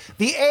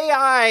 The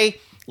AI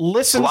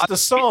listens to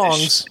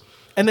songs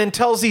and then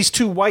tells these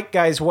 2 white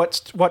guys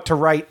what to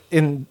write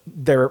in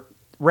their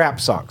rap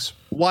songs.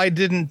 Why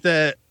didn't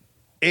the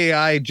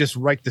AI just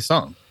write the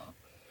song?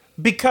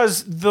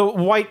 Because the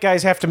white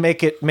guys have to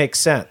make it make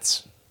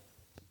sense.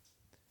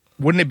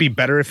 Wouldn't it be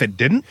better if it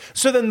didn't?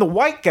 So then the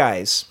white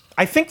guys,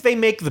 I think they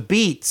make the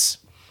beats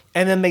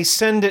and then they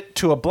send it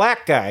to a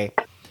black guy,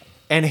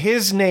 and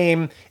his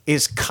name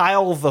is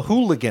Kyle the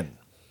Hooligan.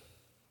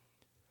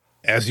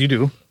 As you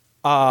do.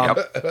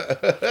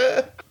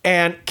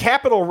 And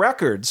Capitol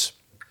Records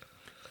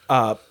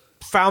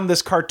found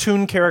this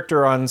cartoon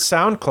character on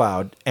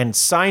SoundCloud and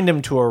signed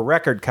him to a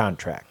record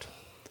contract.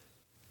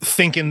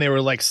 Thinking they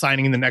were like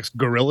signing the next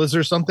Gorillaz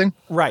or something?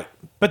 Right.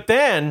 But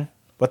then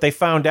what they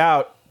found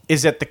out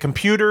is that the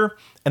computer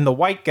and the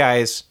white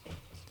guys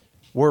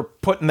were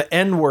putting the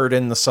N-word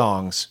in the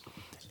songs.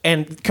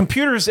 And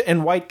computers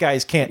and white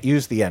guys can't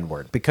use the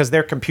N-word because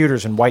they're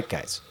computers and white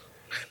guys.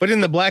 But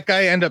didn't the black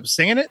guy end up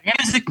singing it?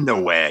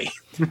 No way.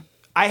 The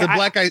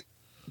black guy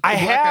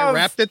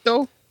rapped it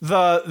though?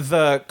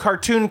 The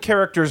cartoon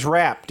characters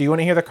rap. Do you want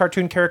to hear the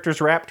cartoon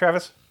characters rap,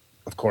 Travis?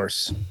 Of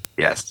course.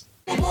 Yes.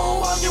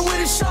 Moonwalking with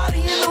a shotty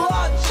in the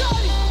lot.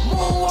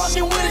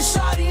 Moonwalking with a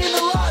shotty in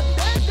the lot.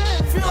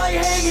 Feel like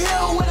Hank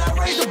Hill when I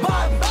raise the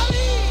body.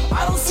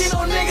 I don't see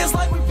no niggas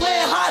like we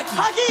playing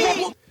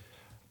hockey.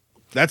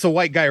 That's a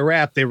white guy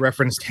rap. They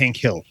referenced Hank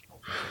Hill.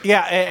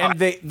 Yeah, and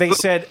they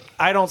said,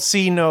 I don't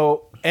see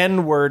no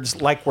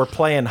N-words like we're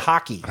playing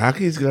hockey.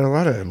 Hockey's got a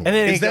lot of N-words. And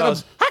then he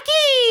goes,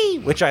 hockey,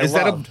 which I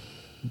loved.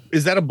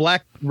 Is that a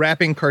black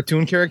rapping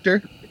cartoon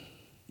character?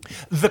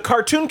 The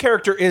cartoon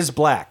character is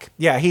black.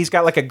 Yeah, he's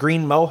got like a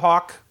green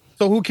mohawk.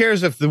 So who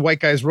cares if the white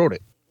guys wrote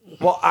it?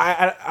 Well,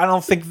 I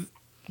don't think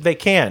they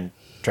can,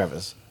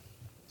 Travis.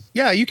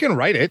 Yeah, you can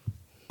write it.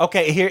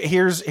 Okay,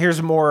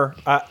 here's more.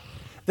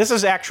 This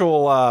is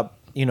actual,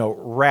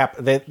 rap.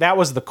 That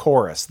was the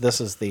chorus.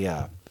 This is the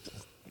rap.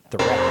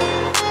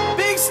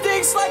 Big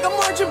sticks like a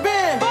marching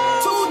band.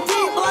 Too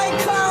deep like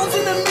clowns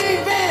in the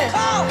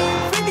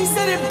minivan. 50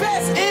 said it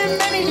best in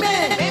many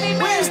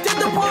men. Where's the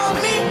upon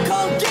me?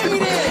 Come get me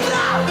there.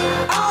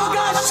 I don't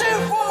got shit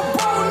for a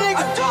bro,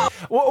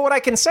 nigga. Well, what I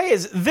can say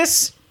is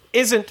this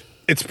isn't.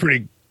 It's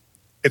pretty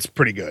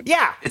good.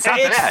 Yeah, it's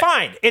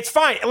fine. It's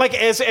fine. Like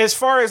as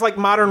far as like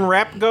modern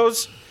rap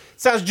goes,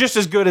 it sounds just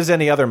as good as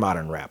any other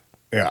modern rap.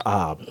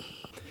 Yeah.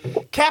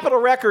 Capitol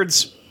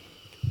Records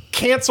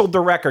canceled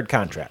the record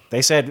contract.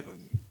 They said,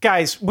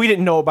 guys, we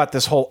didn't know about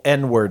this whole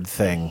N-word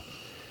thing.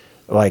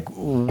 Like,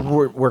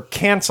 we're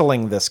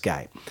canceling this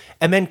guy.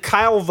 And then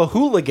Kyle the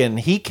Hooligan,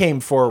 he came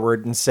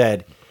forward and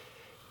said,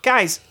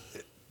 guys,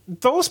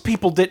 those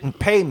people didn't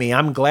pay me.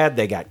 I'm glad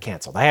they got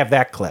canceled. I have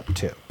that clip,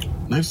 too.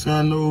 Next thing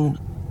I know,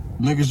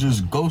 niggas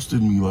just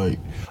ghosted me, like.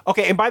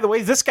 Okay, and by the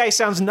way, this guy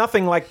sounds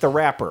nothing like the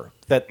rapper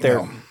that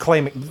they're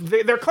claiming.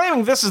 They're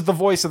claiming this is the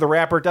voice of the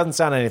rapper. It doesn't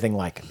sound anything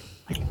like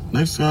it.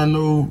 Next thing I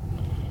know,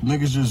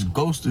 niggas just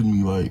ghosted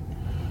me, like.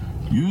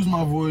 Use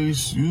my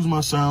voice, use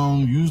my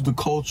sound, use the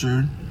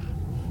culture,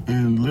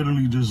 and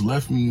literally just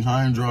left me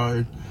high and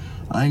dry.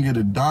 I ain't get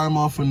a dime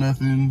off of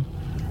nothing.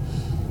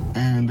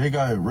 And they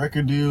got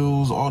record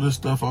deals, all this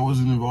stuff. I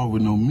wasn't involved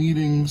with no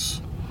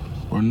meetings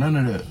or none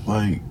of that,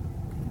 like,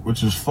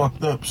 which is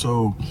fucked up.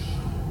 So,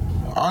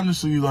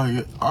 honestly,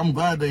 like, I'm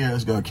glad they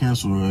ass got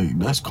canceled. Like,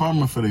 that's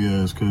karma for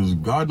their ass, because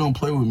God don't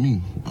play with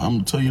me. I'm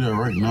going to tell you that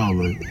right now,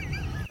 like.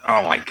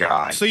 Oh, my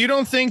God. So you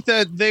don't think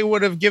that they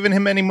would have given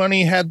him any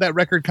money had that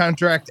record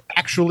contract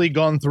actually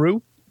gone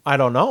through? I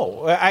don't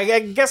know. I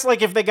guess,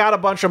 like, if they got a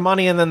bunch of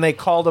money and then they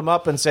called him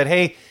up and said,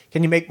 hey,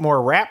 can you make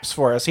more raps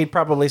for us? He'd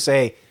probably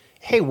say,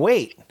 hey,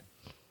 wait,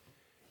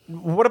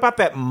 what about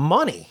that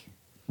money?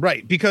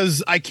 Right,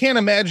 because I can't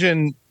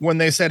imagine when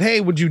they said, hey,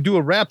 would you do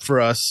a rap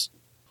for us,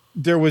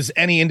 there was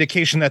any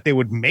indication that they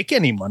would make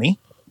any money.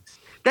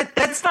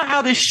 That's not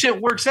how this shit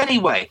works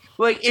anyway.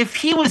 Like, if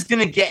he was going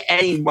to get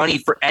any money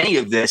for any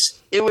of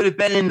this, it would have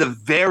been in the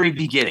very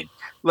beginning.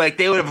 Like,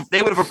 they would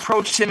have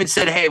approached him and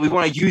said, hey, we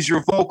want to use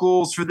your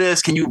vocals for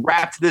this. Can you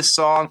rap to this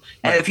song?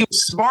 And if he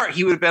was smart,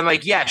 he would have been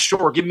like, yeah,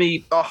 sure, give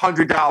me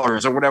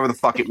 $100 or whatever the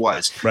fuck it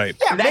was. Right.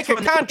 Yeah, make a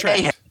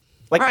contract.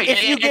 Like, right.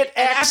 If you get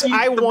X,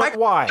 I want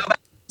Y.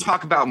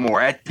 Talk about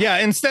more. Yeah,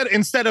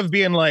 instead of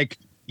being like,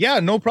 yeah,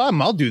 no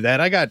problem, I'll do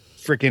that. I got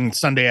freaking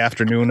Sunday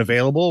afternoon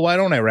available. Why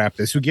don't I rap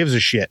this? Who gives a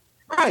shit?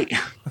 Right.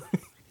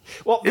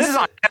 Well,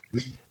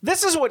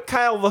 this is what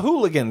Kyle the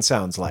Hooligan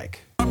sounds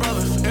like. My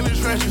brothers in the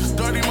trenches,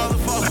 dirty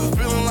motherfuckers,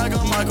 feeling like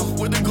a Michael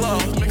with the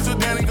glove, mix of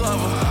Danny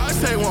Glover. I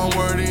say one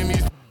word in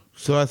these.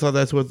 So I thought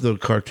that's what the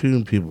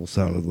cartoon people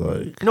sounded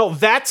like. No,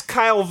 that's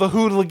Kyle the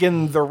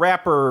Hooligan, the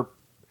rapper,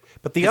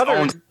 but the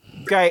other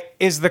guy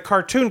is the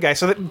cartoon guy.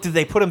 So did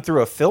they put him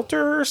through a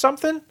filter or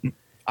something?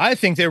 I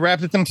think they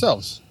rapped it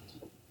themselves.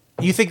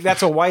 You think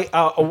that's a white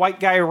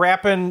guy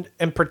rapping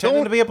and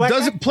pretending to be a black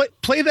guy?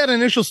 Play that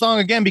initial song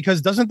again,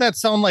 because doesn't that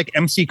sound like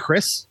MC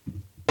Chris?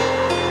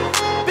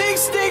 Big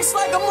sticks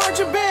like a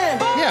marching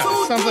band. Yeah,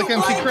 sounds like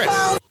MC Chris.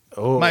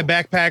 Oh. My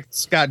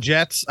backpack's got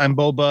jets. I'm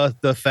Boba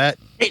the Fett.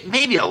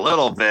 Maybe a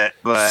little bit,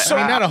 but So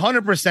not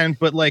 100%,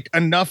 but like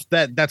enough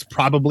that's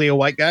probably a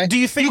white guy. Do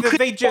you think that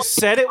they just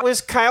said it was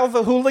Kyle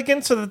the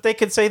Hooligan so that they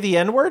could say the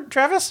N-word,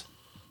 Travis?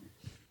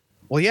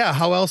 Well, yeah.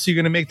 How else are you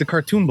going to make the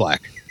cartoon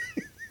black?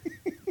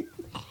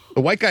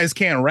 The white guys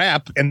can't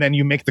rap, and then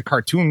you make the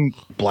cartoon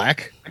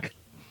black.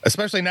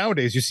 Especially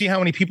nowadays, you see how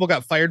many people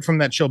got fired from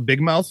that show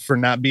Big Mouth for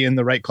not being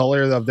the right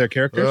color of their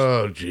characters.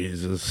 Oh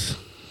Jesus!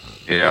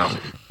 Yeah.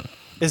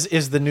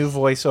 Is the new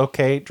voice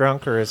okay,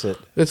 Drunk, or is it?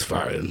 It's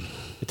fine.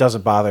 It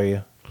doesn't bother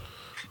you.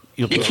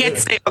 You can't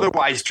say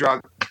otherwise,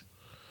 Drunk.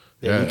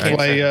 Yeah, That's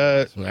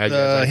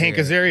why Hank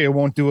Azaria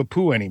won't do a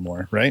poo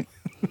anymore, right?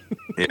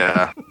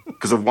 Yeah,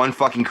 because of one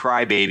fucking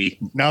crybaby.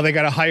 Now they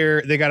gotta hire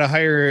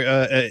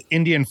an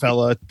Indian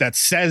fella that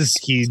says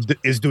he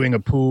is doing a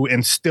poo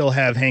and still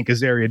have Hank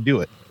Azaria do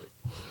it.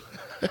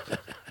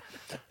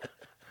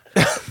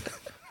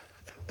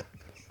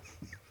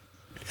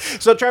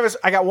 So, Travis,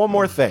 I got one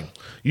more thing.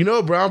 You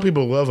know, brown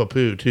people love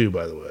Apu too.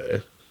 By the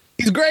way,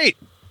 he's great.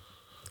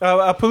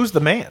 Apu's the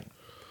man.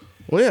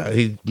 Well, yeah,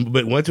 he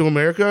went to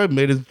America,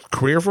 made his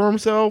career for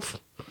himself.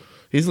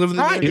 He's living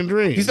the American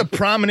dream. He's a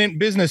prominent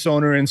business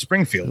owner in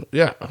Springfield.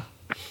 Yeah.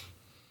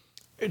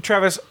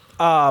 Travis,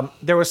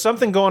 there was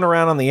something going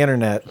around on the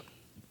internet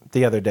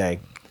the other day,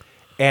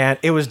 and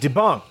it was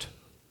debunked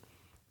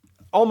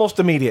almost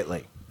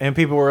immediately. And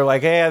people were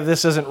like, hey,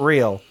 this isn't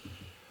real.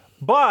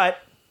 But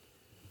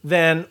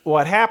then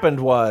what happened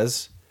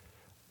was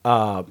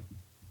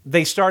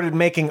they started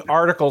making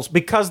articles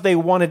because they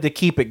wanted to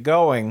keep it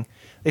going.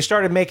 They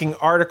started making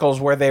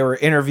articles where they were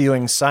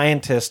interviewing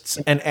scientists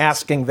and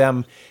asking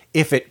them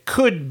if it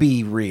could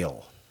be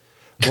real.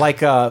 Like,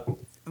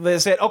 they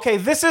said, okay,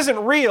 this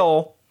isn't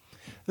real.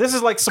 This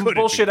is like some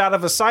bullshit out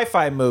of a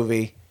sci-fi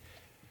movie.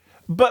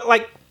 But,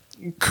 like,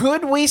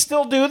 could we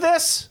still do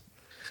this?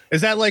 Is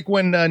that like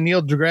when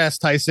Neil deGrasse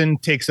Tyson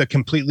takes a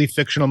completely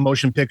fictional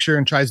motion picture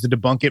and tries to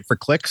debunk it for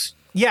clicks?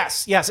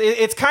 Yes.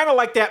 It's kind of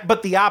like that,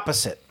 but the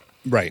opposite.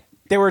 Right.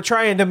 They were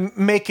trying to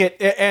make it,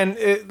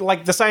 and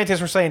like the scientists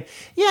were saying,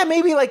 yeah,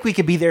 maybe like we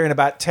could be there in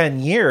about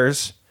 10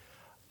 years.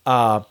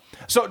 So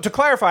to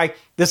clarify,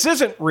 this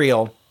isn't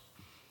real,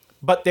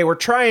 but they were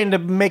trying to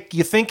make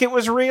you think it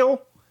was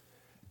real.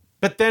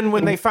 But then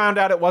when they found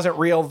out it wasn't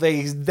real,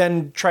 they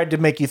then tried to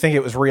make you think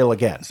it was real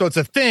again. So it's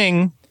a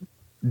thing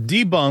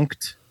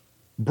debunked,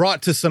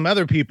 brought to some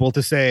other people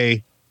to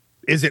say,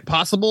 is it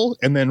possible?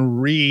 And then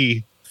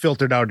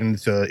re-filtered out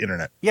into the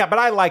internet. Yeah, but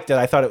I liked it.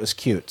 I thought it was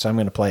cute, so I'm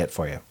going to play it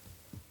for you.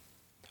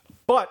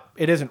 But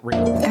it isn't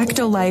real.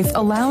 Ectolife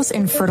allows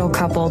infertile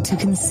couple to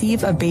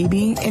conceive a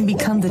baby and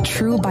become the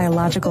true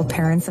biological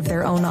parents of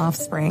their own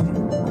offspring.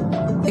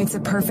 It's a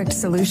perfect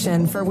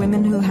solution for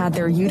women who had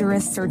their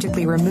uterus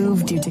surgically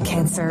removed due to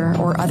cancer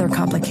or other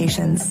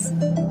complications.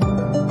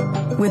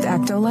 With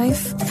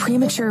Ectolife,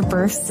 premature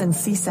births and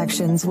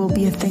C-sections will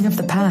be a thing of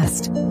the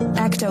past.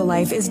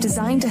 Ectolife is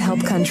designed to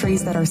help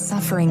countries that are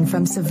suffering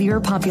from severe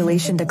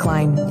population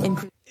decline.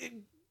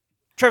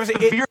 Travis,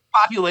 severe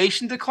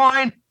population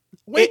decline?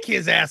 Wake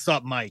his ass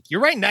up, Mike.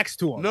 You're right next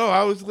to him. No,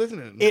 I was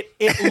listening.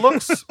 It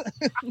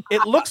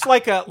looks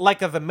like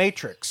the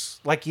Matrix,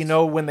 like, you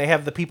know, when they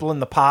have the people in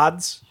the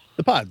pods.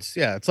 The pods,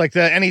 yeah. It's like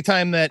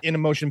anytime that in a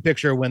motion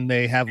picture when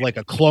they have like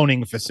a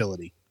cloning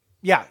facility.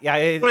 Yeah.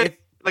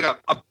 Like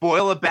a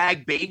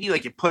boil-a-bag baby,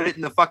 like you put it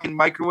in the fucking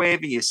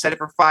microwave and you set it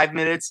for 5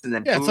 minutes, and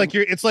then yeah, boom.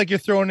 it's like you're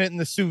throwing it in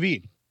the sous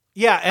vide.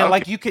 Yeah, and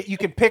like you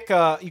can pick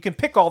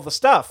all the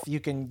stuff.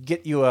 You can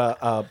get you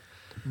a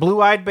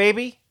blue-eyed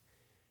baby.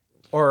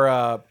 Or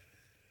a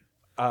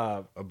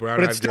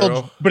brown-eyed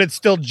girl. But it's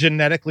still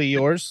genetically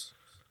yours.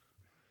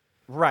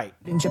 Right.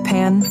 In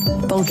Japan,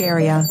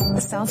 Bulgaria,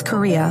 South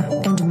Korea,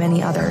 and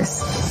many others.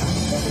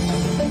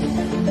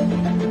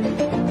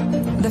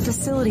 The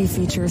facility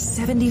features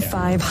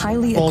 75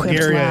 highly equipped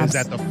Bulgaria labs.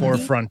 is at the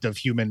forefront of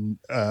human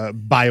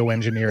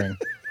bioengineering.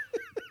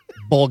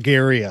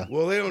 Bulgaria.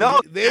 Well, they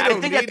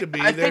don't need to be.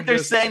 I think they're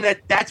saying that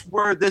that's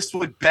where this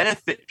would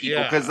benefit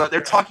people because they're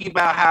talking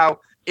about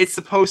how it's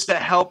supposed to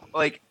help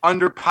like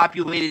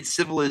underpopulated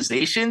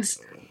civilizations.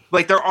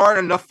 Like there aren't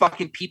enough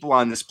fucking people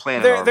on this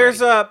planet. There's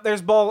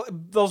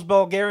those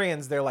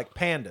Bulgarians. They're like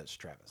pandas,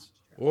 Travis.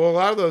 Well, a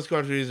lot of those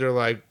countries are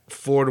like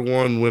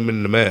 4-to-1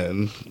 women to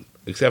men,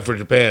 except for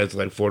Japan. It's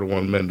like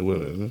 4-to-1 men to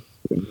women.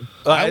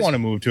 I want to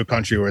move to a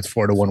country where it's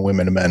 4-to-1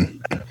 women to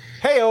men.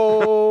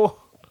 Hey-o.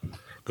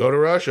 Go to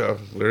Russia.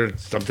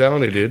 I'm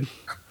telling you, dude.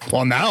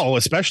 Well, now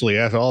especially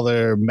after all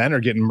their men are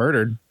getting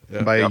murdered.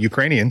 By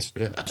Ukrainians.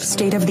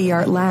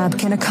 State-of-the-art lab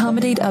can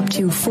accommodate up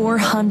to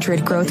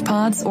 400 growth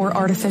pods or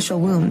artificial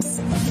wombs.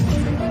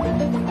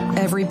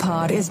 Every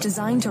pod is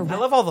designed to... I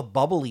love all the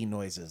bubbly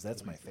noises.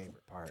 That's my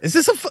favorite part. Is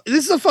this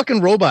a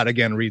fucking robot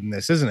again reading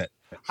this, isn't it?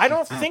 I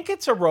don't think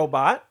it's a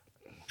robot.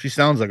 She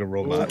sounds like a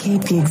robot.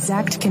 Locate the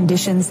exact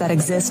conditions that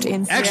exist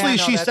in... Actually,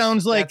 she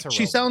sounds like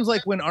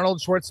when Arnold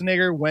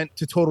Schwarzenegger went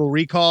to Total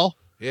Recall.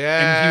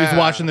 Yeah. And he was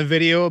watching the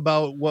video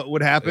about what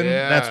would happen.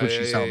 Yeah, That's what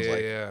she sounds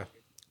like. Yeah.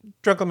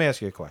 Drunk, let me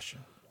ask you a question.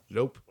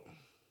 Nope.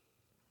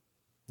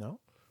 No?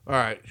 All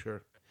right,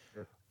 sure.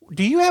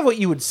 Do you have what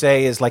you would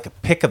say is like a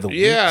pick of the week?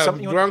 Yeah,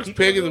 Something you Drunk's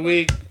pick of the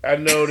week. I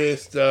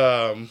noticed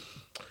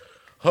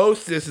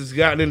Hostess has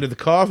gotten into the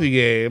coffee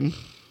game.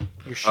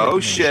 Oh,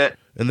 shit.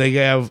 And they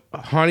have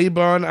honey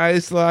bun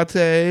iced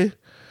latte,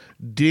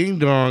 ding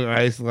dong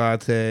iced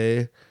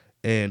latte,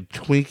 and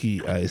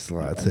Twinkie iced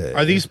latte.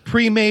 Are these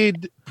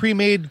pre-made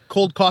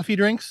cold coffee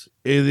drinks?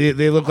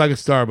 They look like a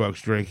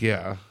Starbucks drink,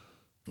 yeah.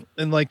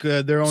 And like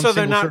their own. So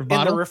they're not single-serve in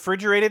bottle? the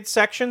refrigerated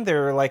section.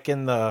 They're like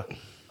in the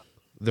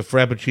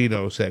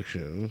Frappuccino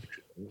section.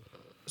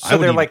 So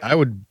they're like. I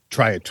would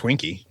try a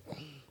Twinkie.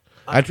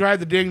 I tried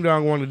the ding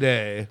dong one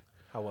today.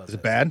 How was it? Is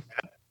it bad?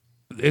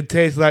 It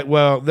tastes like,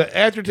 well, the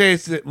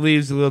aftertaste it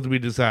leaves a little to be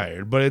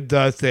desired, but it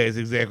does taste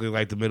exactly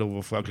like the middle of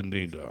a fucking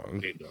ding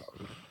dong.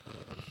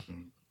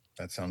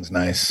 That sounds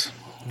nice.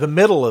 The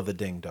middle of the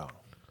ding dong.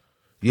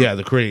 Yeah,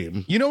 the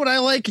cream. You know what I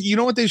like? You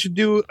know what they should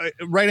do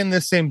right in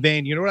this same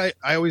vein? You know what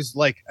I always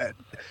like?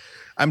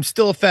 I'm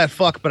still a fat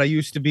fuck, but I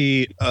used to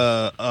be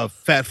a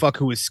fat fuck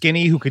who was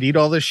skinny, who could eat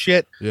all this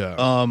shit.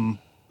 Yeah.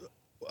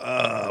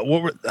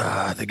 What were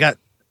they got?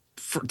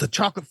 The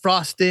chocolate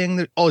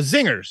frosting.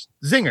 Zingers.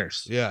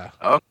 Yeah.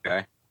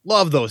 Okay.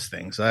 Love those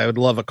things. I would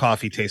love a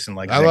coffee tasting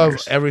like I Zingers. love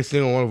every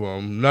single one of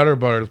them. Nutter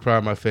Butter is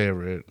probably my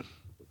favorite.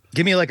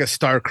 Give me like a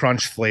Star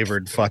Crunch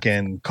flavored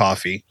fucking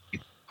coffee.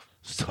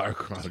 Star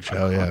Crunch,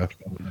 hell yeah.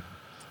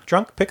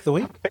 Drunk pick of the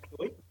week.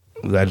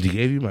 That he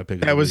gave you my pick.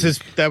 That was his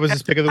pick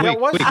of the week. That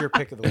was your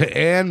pick of the week.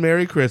 And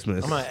Merry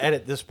Christmas. I'm gonna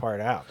edit this part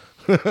out.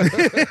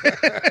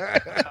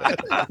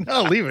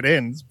 No, leave it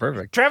in. It's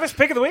perfect. Travis,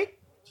 pick of the week.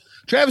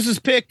 Travis's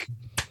pick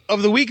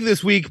of the week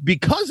this week,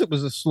 because it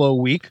was a slow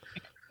week,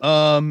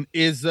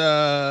 is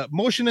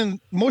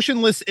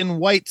Motionless in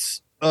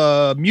White's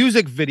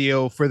music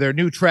video for their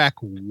new track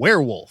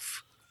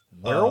Werewolf.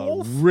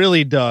 Werewolf?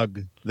 Really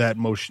dug that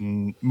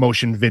motion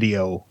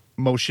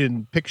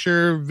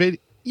picture video.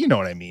 You know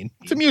what I mean?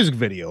 It's a music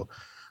video.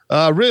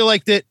 Really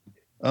liked it.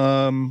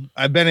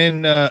 I've been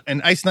in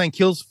an Ice Nine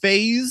Kills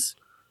phase.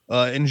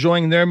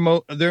 Enjoying their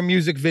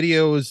music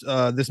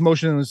videos. This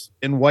Motionless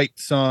in White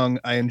song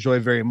I enjoy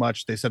very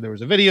much. They said there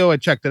was a video. I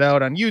checked it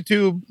out on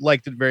YouTube.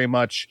 Liked it very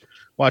much.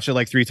 Watched it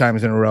like 3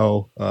 times in a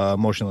row.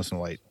 Motionless in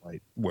White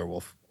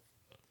Werewolf.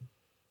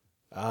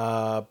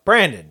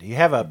 Brandon, do you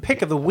have a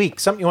pick of the week?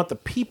 Something you want the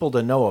people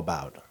to know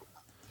about?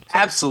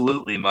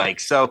 Absolutely, Mike.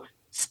 So,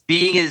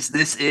 being as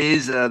this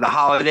is the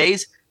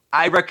holidays,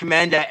 I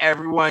recommend that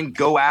everyone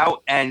go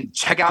out and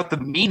check out The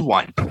Mean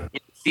One in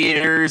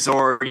theaters,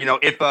 or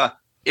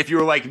if you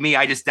were like me,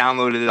 I just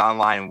downloaded it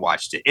online and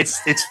watched it.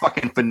 It's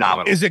fucking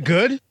phenomenal. Is it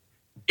good?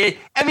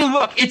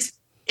 Look,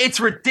 it's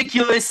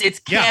ridiculous. It's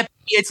campy.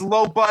 It's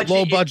low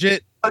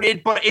budget.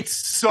 But it's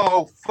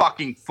so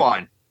fucking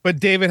fun. But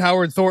David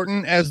Howard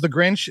Thornton as the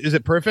Grinch, is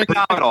it perfect?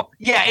 Phenomenal.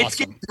 Yeah,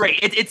 Awesome. It's great.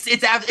 It's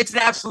an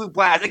absolute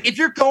blast. Like, if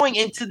you're going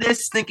into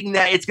this thinking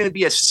that it's going to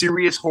be a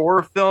serious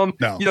horror film,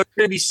 No. you're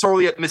going to be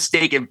sorely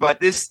mistaken.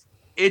 But it's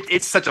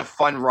such a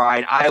fun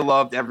ride. I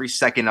loved every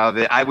second of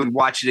it. I would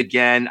watch it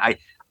again.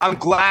 I'm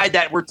glad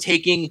that we're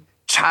taking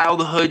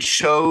childhood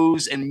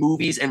shows and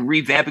movies and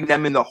revamping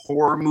them into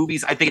horror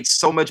movies. I think it's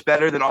so much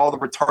better than all the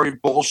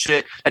retarded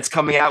bullshit that's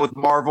coming out with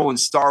Marvel and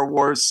Star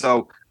Wars.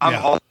 So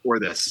I'm all for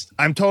this.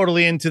 I'm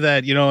totally into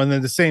that, and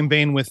then the same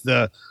vein with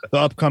the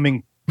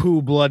upcoming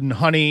Pooh, Blood and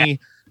Honey.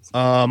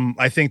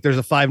 I think there's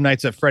a Five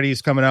Nights at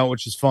Freddy's coming out,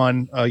 which is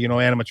fun,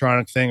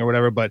 animatronic thing or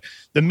whatever. But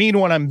The Mean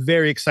One, I'm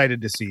very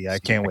excited to see. I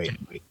can't wait.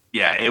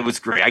 Yeah, it was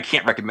great. I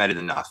can't recommend it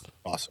enough.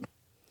 Awesome.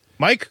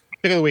 Mike,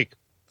 pick of the week.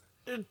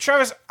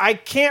 Travis, I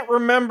can't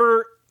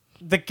remember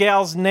the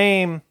gal's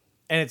name,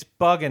 and it's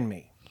bugging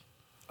me.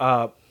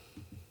 But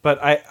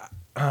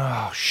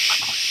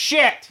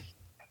shit.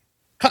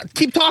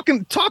 Keep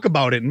talking. Talk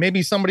about it, and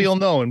maybe somebody will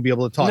know and be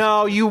able to talk.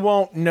 No, you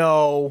won't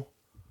know.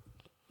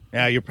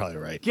 Yeah, you're probably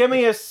right. Give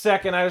me a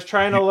second. I was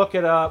trying to look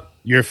it up.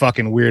 Your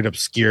fucking weird,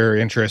 obscure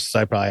interests.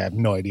 I probably have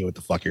no idea what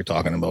the fuck you're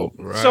talking about.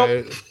 Right.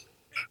 So,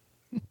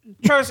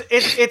 Travis,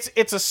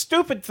 it's a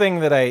stupid thing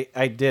that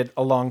I did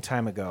a long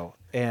time ago.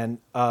 And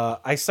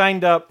I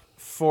signed up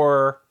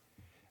for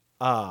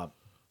a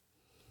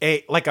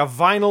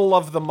vinyl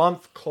of the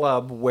month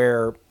club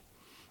where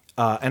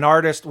an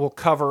artist will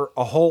cover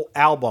a whole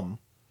album,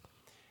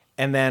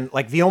 and then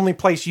like the only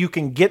place you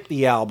can get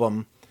the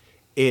album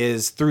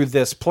is through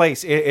this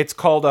place. It's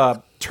called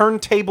a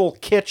Turntable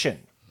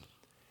Kitchen.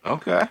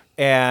 Okay.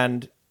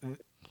 And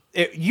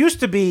it used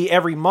to be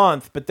every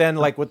month, but then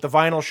like with the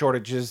vinyl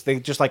shortages, they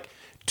just like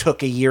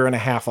took a year and a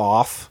half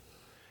off.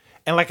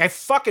 And like I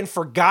fucking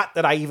forgot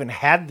that I even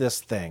had this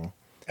thing.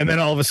 And then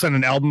all of a sudden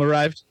an album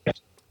arrived?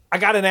 I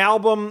got an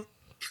album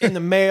in the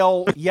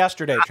mail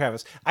yesterday,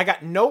 Travis. I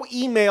got no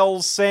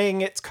emails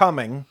saying it's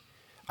coming.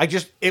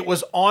 It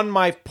was on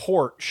my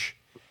porch.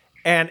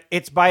 And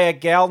it's by a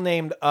gal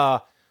named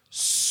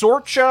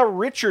Sorcha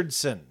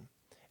Richardson.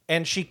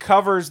 And she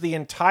covers the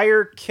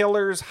entire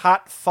Killer's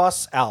Hot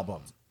Fuss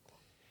album.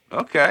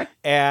 Okay.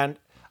 And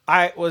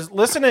I was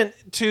listening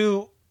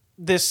to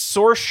this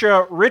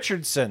Sorcha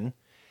Richardson,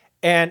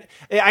 And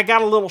I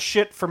got a little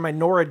shit for my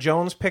Norah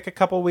Jones pick a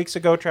couple weeks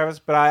ago, Travis,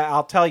 but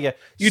I'll tell you.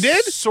 You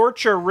did?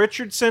 Sorcha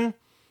Richardson,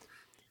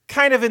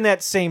 kind of in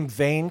that same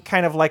vein,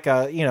 kind of like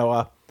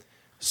a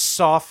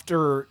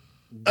softer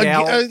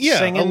gal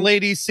singing. A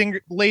lady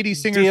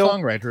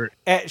singer-songwriter.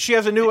 She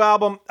has a new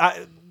album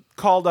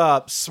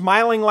called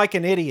Smiling Like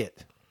an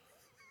Idiot,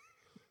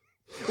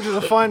 which is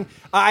a fun.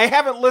 I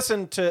haven't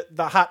listened to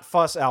the Hot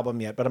Fuss album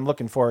yet, but I'm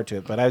looking forward to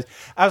it. But I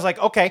was like,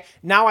 okay,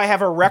 now I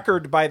have a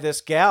record by this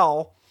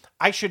gal.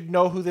 I should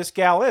know who this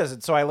gal is.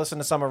 And so I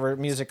listened to some of her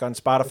music on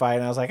Spotify,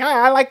 and I was like,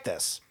 I like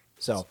this.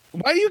 So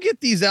why do you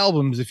get these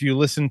albums if you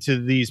listen to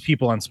these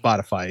people on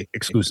Spotify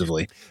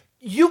exclusively?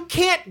 You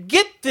can't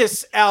get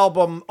this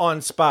album on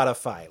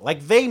Spotify.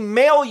 Like, they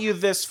mail you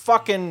this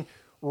fucking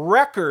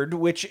record,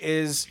 which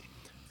is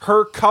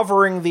her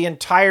covering the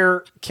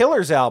entire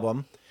Killers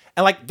album.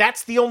 And like,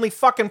 that's the only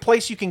fucking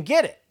place you can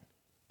get it.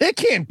 That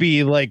can't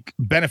be like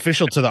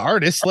beneficial to the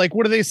artist. Like,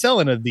 what are they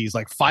selling of these?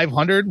 Like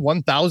 500,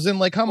 1,000?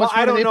 Like, how much?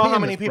 Well, I don't know how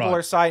many people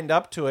are signed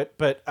up to it,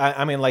 but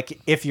I mean, like,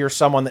 if you're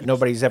someone that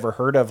nobody's ever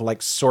heard of, like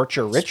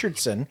Sorcha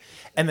Richardson,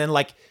 and then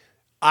like,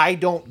 I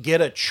don't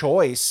get a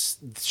choice.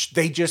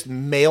 They just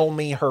mail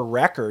me her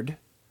record.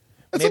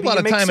 That's a lot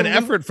of time and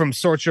effort from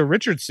Sorcha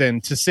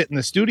Richardson to sit in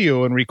the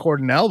studio and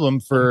record an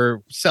album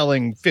for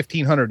selling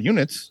 1,500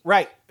 units.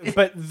 Right.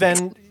 But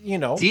then,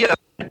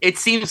 it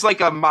seems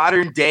like a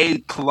modern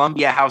day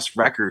Columbia House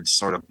Records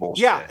sort of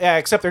bullshit. Yeah,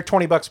 except they're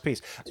 $20 a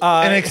piece.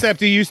 And except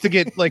you used to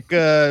get like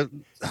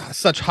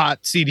such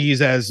hot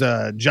CDs as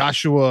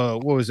Joshua,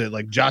 what was it?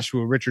 Like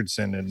Joshua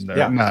Richardson and no,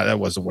 that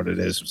wasn't what it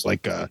is. It was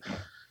like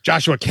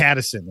Joshua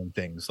Caddison and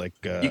things like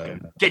you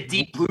can get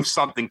Deep Blue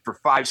something for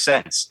 5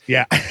 cents.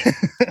 Yeah.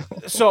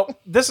 So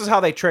this is how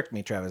they tricked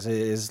me, Travis. It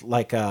is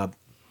like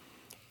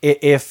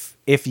if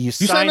you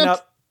sign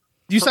up.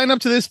 Do you sign up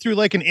to this through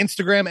like an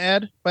Instagram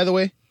ad, by the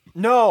way?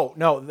 No.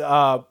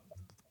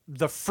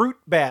 The Fruit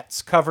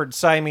Bats covered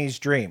Siamese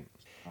Dream.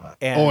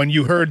 And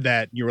you heard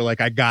that. You were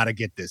like, I gotta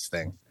get this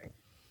thing.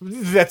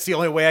 That's the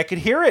only way I could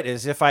hear it,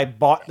 is if I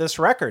bought this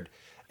record.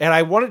 And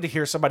I wanted to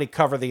hear somebody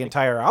cover the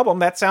entire album.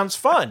 That sounds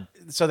fun.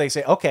 So they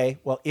say, okay,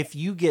 well, if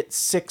you get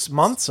 6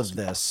 months of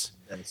this,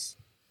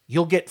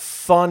 you'll get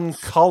fun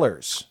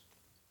colors.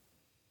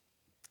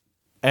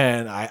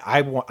 And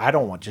I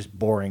don't want just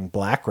boring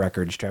black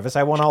records, Travis.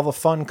 I want all the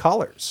fun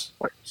colors.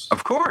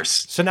 Of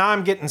course. So now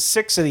I'm getting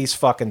 6 of these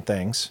fucking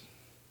things.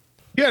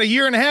 You got a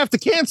year and a half to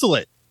cancel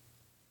it.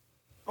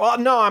 Well,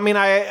 no, I mean,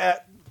 I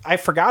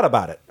forgot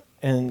about it.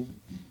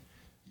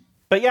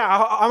 But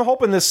yeah, I'm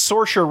hoping this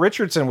Sorcha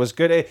Richardson was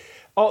good.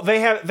 Oh, they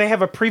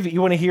have a preview.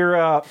 You want to hear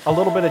a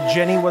little bit of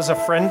Jenny Was a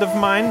Friend of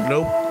Mine?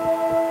 Nope.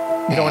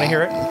 You don't want to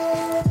hear it?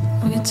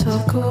 We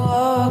took a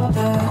walk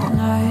that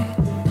night.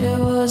 It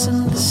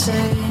wasn't the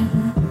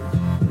same.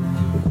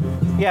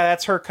 Yeah,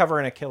 that's her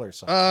covering a Killer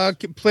song.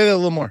 Play that a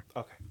little more.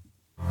 Okay.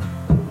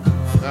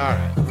 All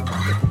right.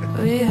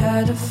 We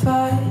had a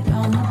fight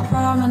on the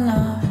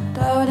promenade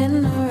out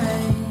in the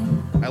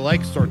rain. I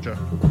like Sorcha.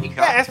 Yeah,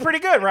 that's pretty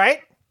good,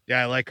 right?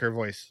 Yeah, I like her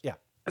voice. Yeah.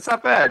 That's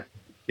not bad.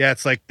 Yeah,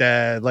 it's like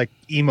the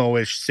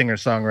emo-ish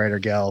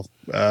singer-songwriter gal.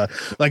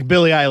 Like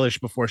Billie Eilish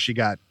before she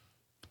got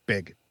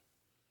big.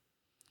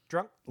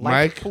 Drunk?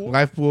 Mike,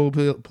 Life Pool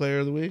Player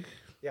of the Week?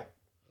 Yeah.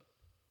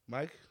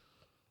 Mike?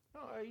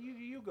 No,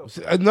 you go.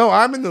 No,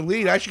 I'm in the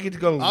lead. I should get to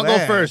go I'll last.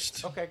 go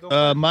first. Okay,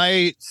 go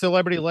my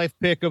celebrity life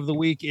pick of the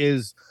week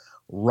is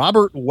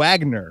Robert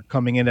Wagner,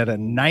 coming in at a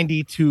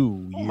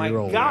 92-year-old. Oh,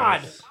 my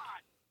God.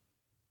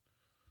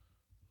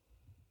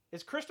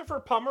 Is Christopher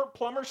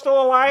Plummer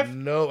still alive?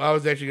 No, I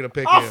was actually going to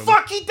pick him. Oh,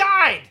 fuck, he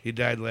died! He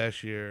died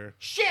last year.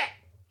 Shit!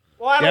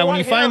 Well, I don't when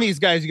you him. find these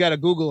guys, you got to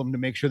Google them to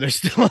make sure they're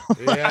still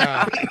alive.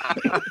 Yeah.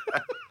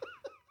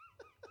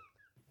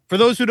 For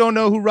those who don't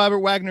know who Robert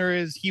Wagner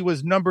is, he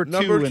was number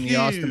two in the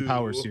Austin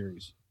Powers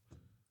series.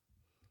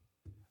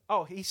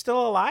 Oh, he's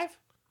still alive?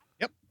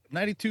 Yep.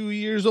 92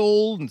 years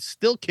old and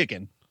still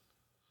kicking.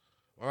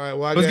 All right.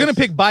 Well, I was going to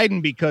pick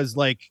Biden because,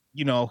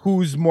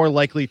 who's more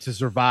likely to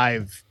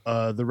survive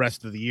the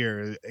rest of the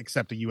year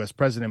except a U.S.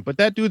 president? But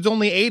that dude's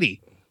only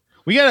 80.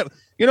 We got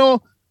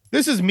to,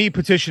 this is me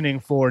petitioning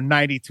for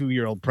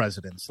 92-year-old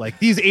presidents. Like,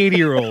 these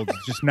 80-year-olds is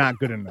just not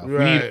good enough.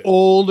 Right. We need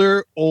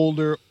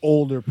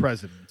older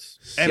presidents.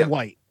 And Yep.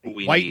 white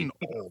and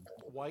old.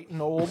 White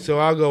and old. So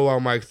I'll go while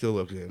Mike's still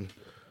looking.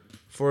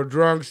 For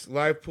Drunks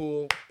Life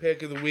Pool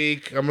pick of the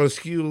week, I'm going to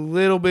skew a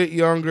little bit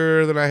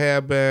younger than I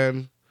have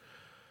been.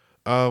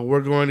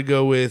 We're going to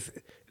go with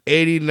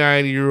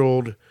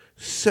 89-year-old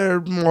Sir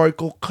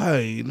Michael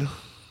Caine.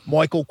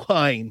 Michael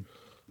Caine.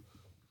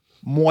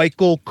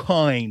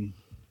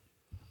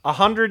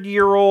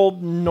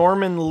 100-year-old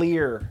Norman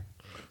Lear.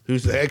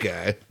 Who's that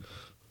guy?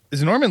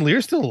 Is Norman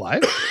Lear still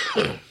alive?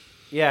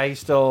 Yeah, he's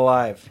still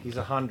alive. He's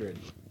 100.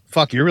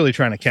 Fuck, you're really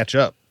trying to catch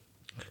up.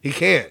 He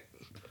can't.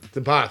 It's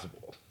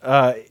impossible.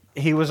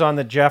 He was on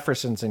the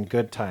Jeffersons in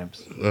Good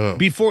Times.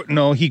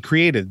 He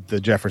created the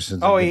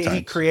Jeffersons. Oh, in he Good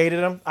Times. created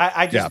them?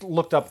 I just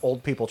looked up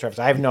old people Travis.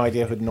 I have no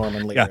idea who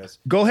Norman Lear is.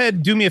 Go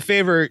ahead, do me a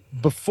favor.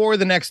 Before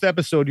the next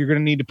episode, you're going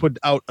to need to put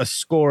out a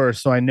score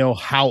so I know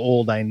how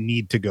old I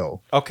need to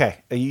go. Okay.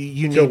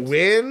 You need To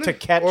win? to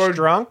catch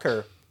drunk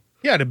or?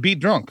 Yeah, to beat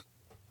drunk.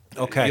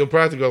 Okay. You'll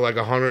probably have to go like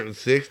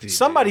 160.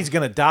 Somebody's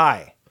going to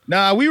die.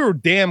 Nah, we were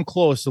damn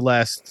close the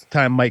last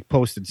time Mike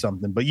posted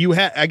something, but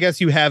I guess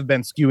you have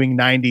been skewing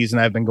 90s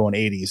and I've been going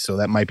 80s, so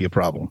that might be a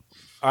problem.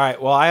 All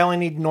right. Well, I only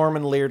need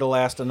Norman Lear to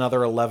last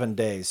another 11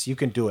 days. You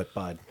can do it,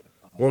 bud.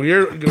 Well,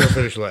 you're going to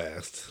finish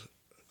last.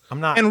 I'm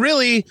not. And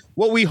really,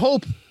 what we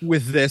hope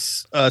with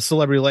this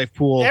Celebrity Life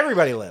Pool,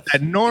 everybody lives.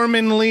 That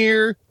Norman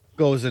Lear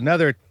goes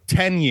another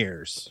 10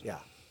 years. Yeah.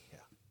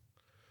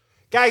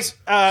 Guys,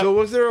 so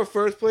was there a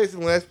first place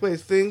and last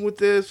place thing with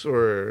this,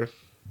 or?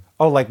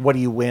 Oh, like what do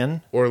you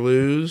win or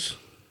lose?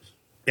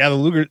 Yeah,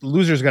 the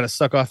loser's got to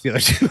suck off the other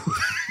two.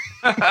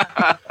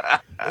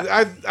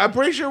 I'm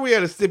pretty sure we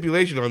had a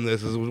stipulation on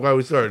this. Is why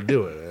we started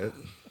doing it.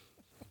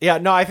 Yeah,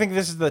 no, I think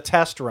this is the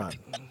test run.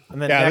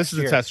 And then this is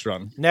the test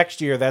run.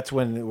 Next year, that's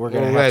when we're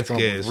going to have to come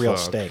up with real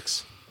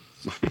stakes.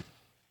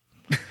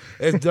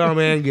 It's dumb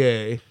and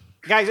gay.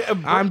 Guys,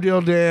 I'm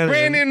Dill Dan.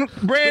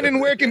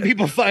 Brandon, where can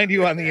people find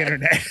you on the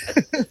internet?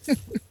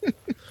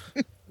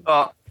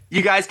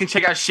 You guys can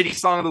check out Shitty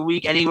Song of the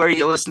Week anywhere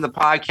you listen to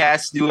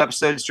podcasts. New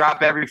episodes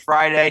drop every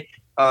Friday.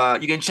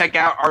 You can check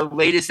out our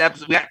latest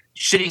episode. We got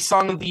Shitty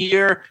Song of the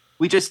Year.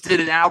 We just did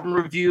an album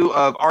review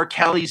of R.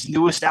 Kelly's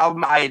newest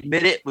album, I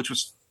Admit It, which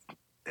was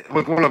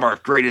one of our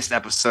greatest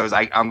episodes,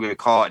 I'm going to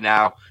call it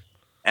now.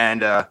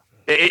 And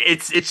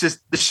it's just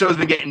the show's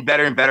been getting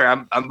better and better.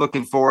 I'm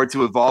looking forward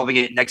to evolving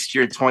it next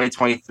year in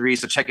 2023.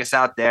 So check us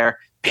out there.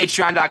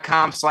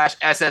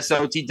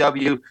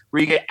 Patreon.com/SSOTW, where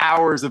you get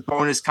hours of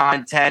bonus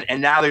content.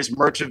 And now there's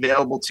merch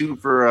available too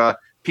for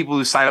people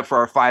who sign up for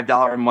our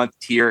 $5 a month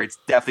tier. It's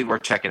definitely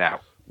worth checking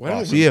out. Why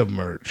don't we have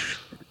merch?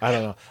 I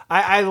don't know.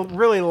 I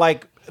really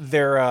like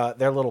their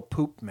little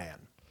poop man.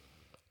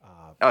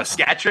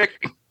 Scatrick?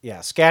 Yeah,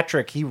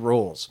 Scatrick, he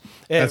rules.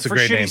 That's a for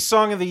great Shitty name.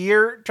 Song of the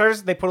Year,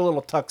 Travis, they put a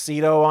little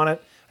tuxedo on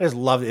it. I just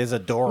love it. It's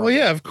adorable. Well,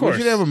 yeah, of course.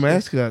 We should have a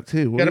mascot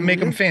too. Got to make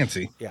them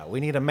fancy. Yeah, we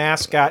need a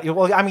mascot.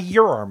 Well, I mean,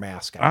 you're our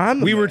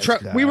mascot. We were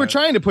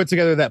trying to put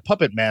together that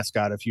puppet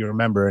mascot, if you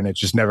remember, and it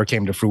just never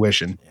came to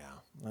fruition. Yeah,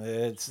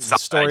 it's the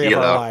story of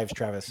our lives,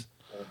 Travis.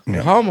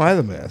 Yeah. How am I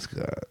the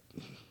mascot?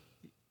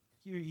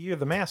 You're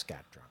the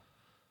mascot,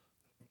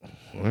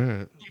 All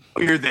right.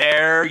 You're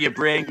there. You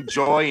bring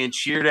joy and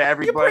cheer to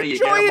everybody. You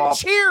bring joy and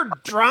cheer,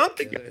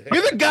 drunk.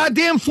 You're the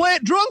goddamn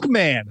flat drunk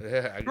man.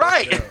 Yeah,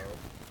 right.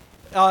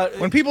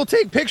 When people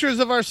take pictures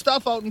of our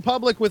stuff out in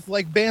public with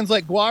like bands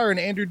like Guar and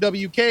Andrew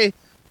WK,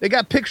 they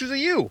got pictures of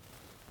you.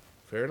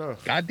 Fair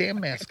enough.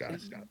 Goddamn mascot.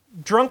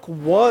 Drunk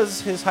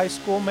was his high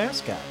school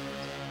mascot.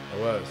 I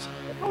was.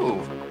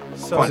 Ooh.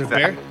 So Was it a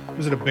bear?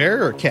 Was it a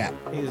bear or a cat?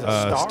 He's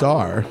a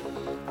star. Star.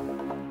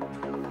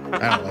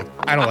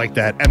 I don't like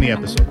that. End the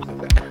episode.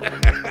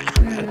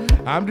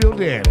 I'm Dill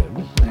Dan.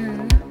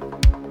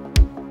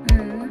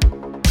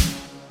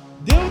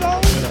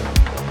 Dildo.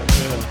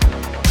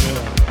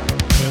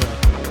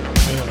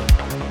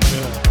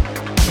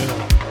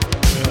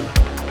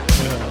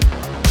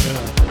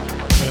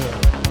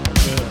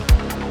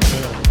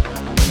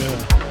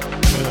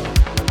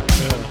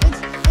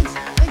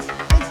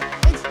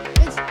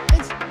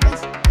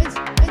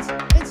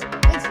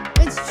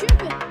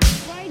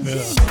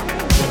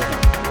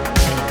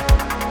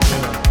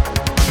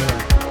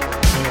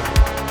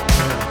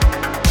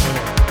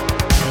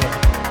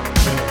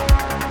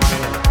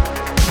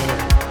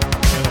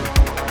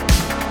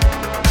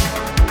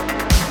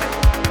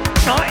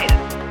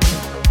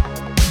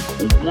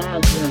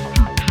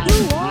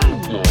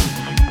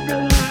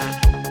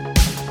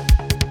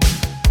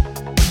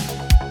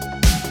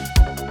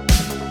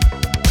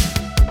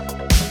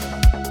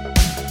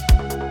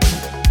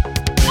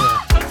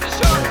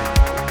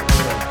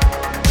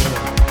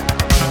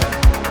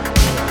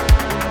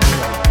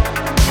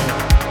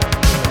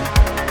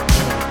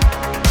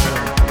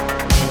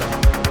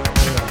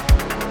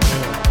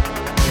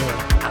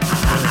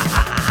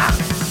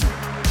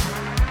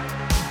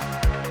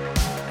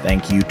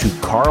 Thank you to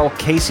Carl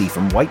Casey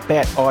from White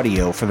Bat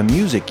Audio for the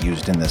music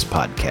used in this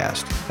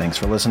podcast. Thanks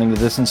for listening to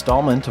this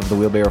installment of the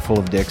Wheelbarrow Full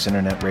of Dicks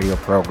internet radio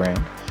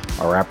program.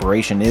 Our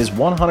operation is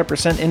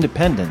 100%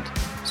 independent,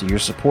 so your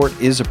support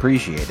is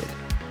appreciated.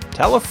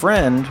 Tell a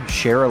friend,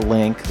 share a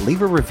link,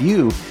 leave a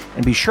review,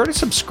 and be sure to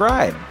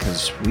subscribe,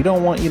 because we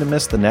don't want you to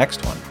miss the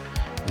next one.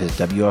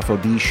 Visit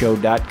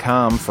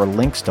WFODshow.com for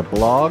links to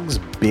blogs,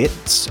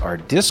 bits, our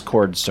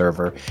Discord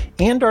server,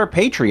 and our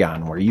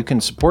Patreon, where you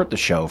can support the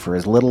show for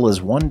as little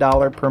as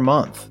 $1 per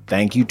month.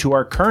 Thank you to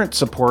our current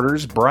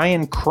supporters,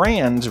 Brian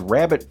Cran's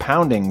Rabbit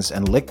Poundings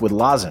and Liquid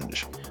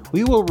Lozenge.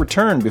 We will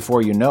return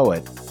before you know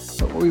it,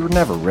 but we were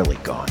never really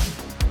gone.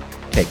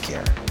 Take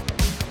care.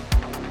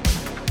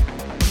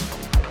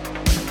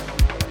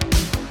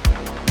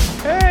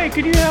 Hey,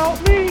 can you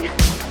help me?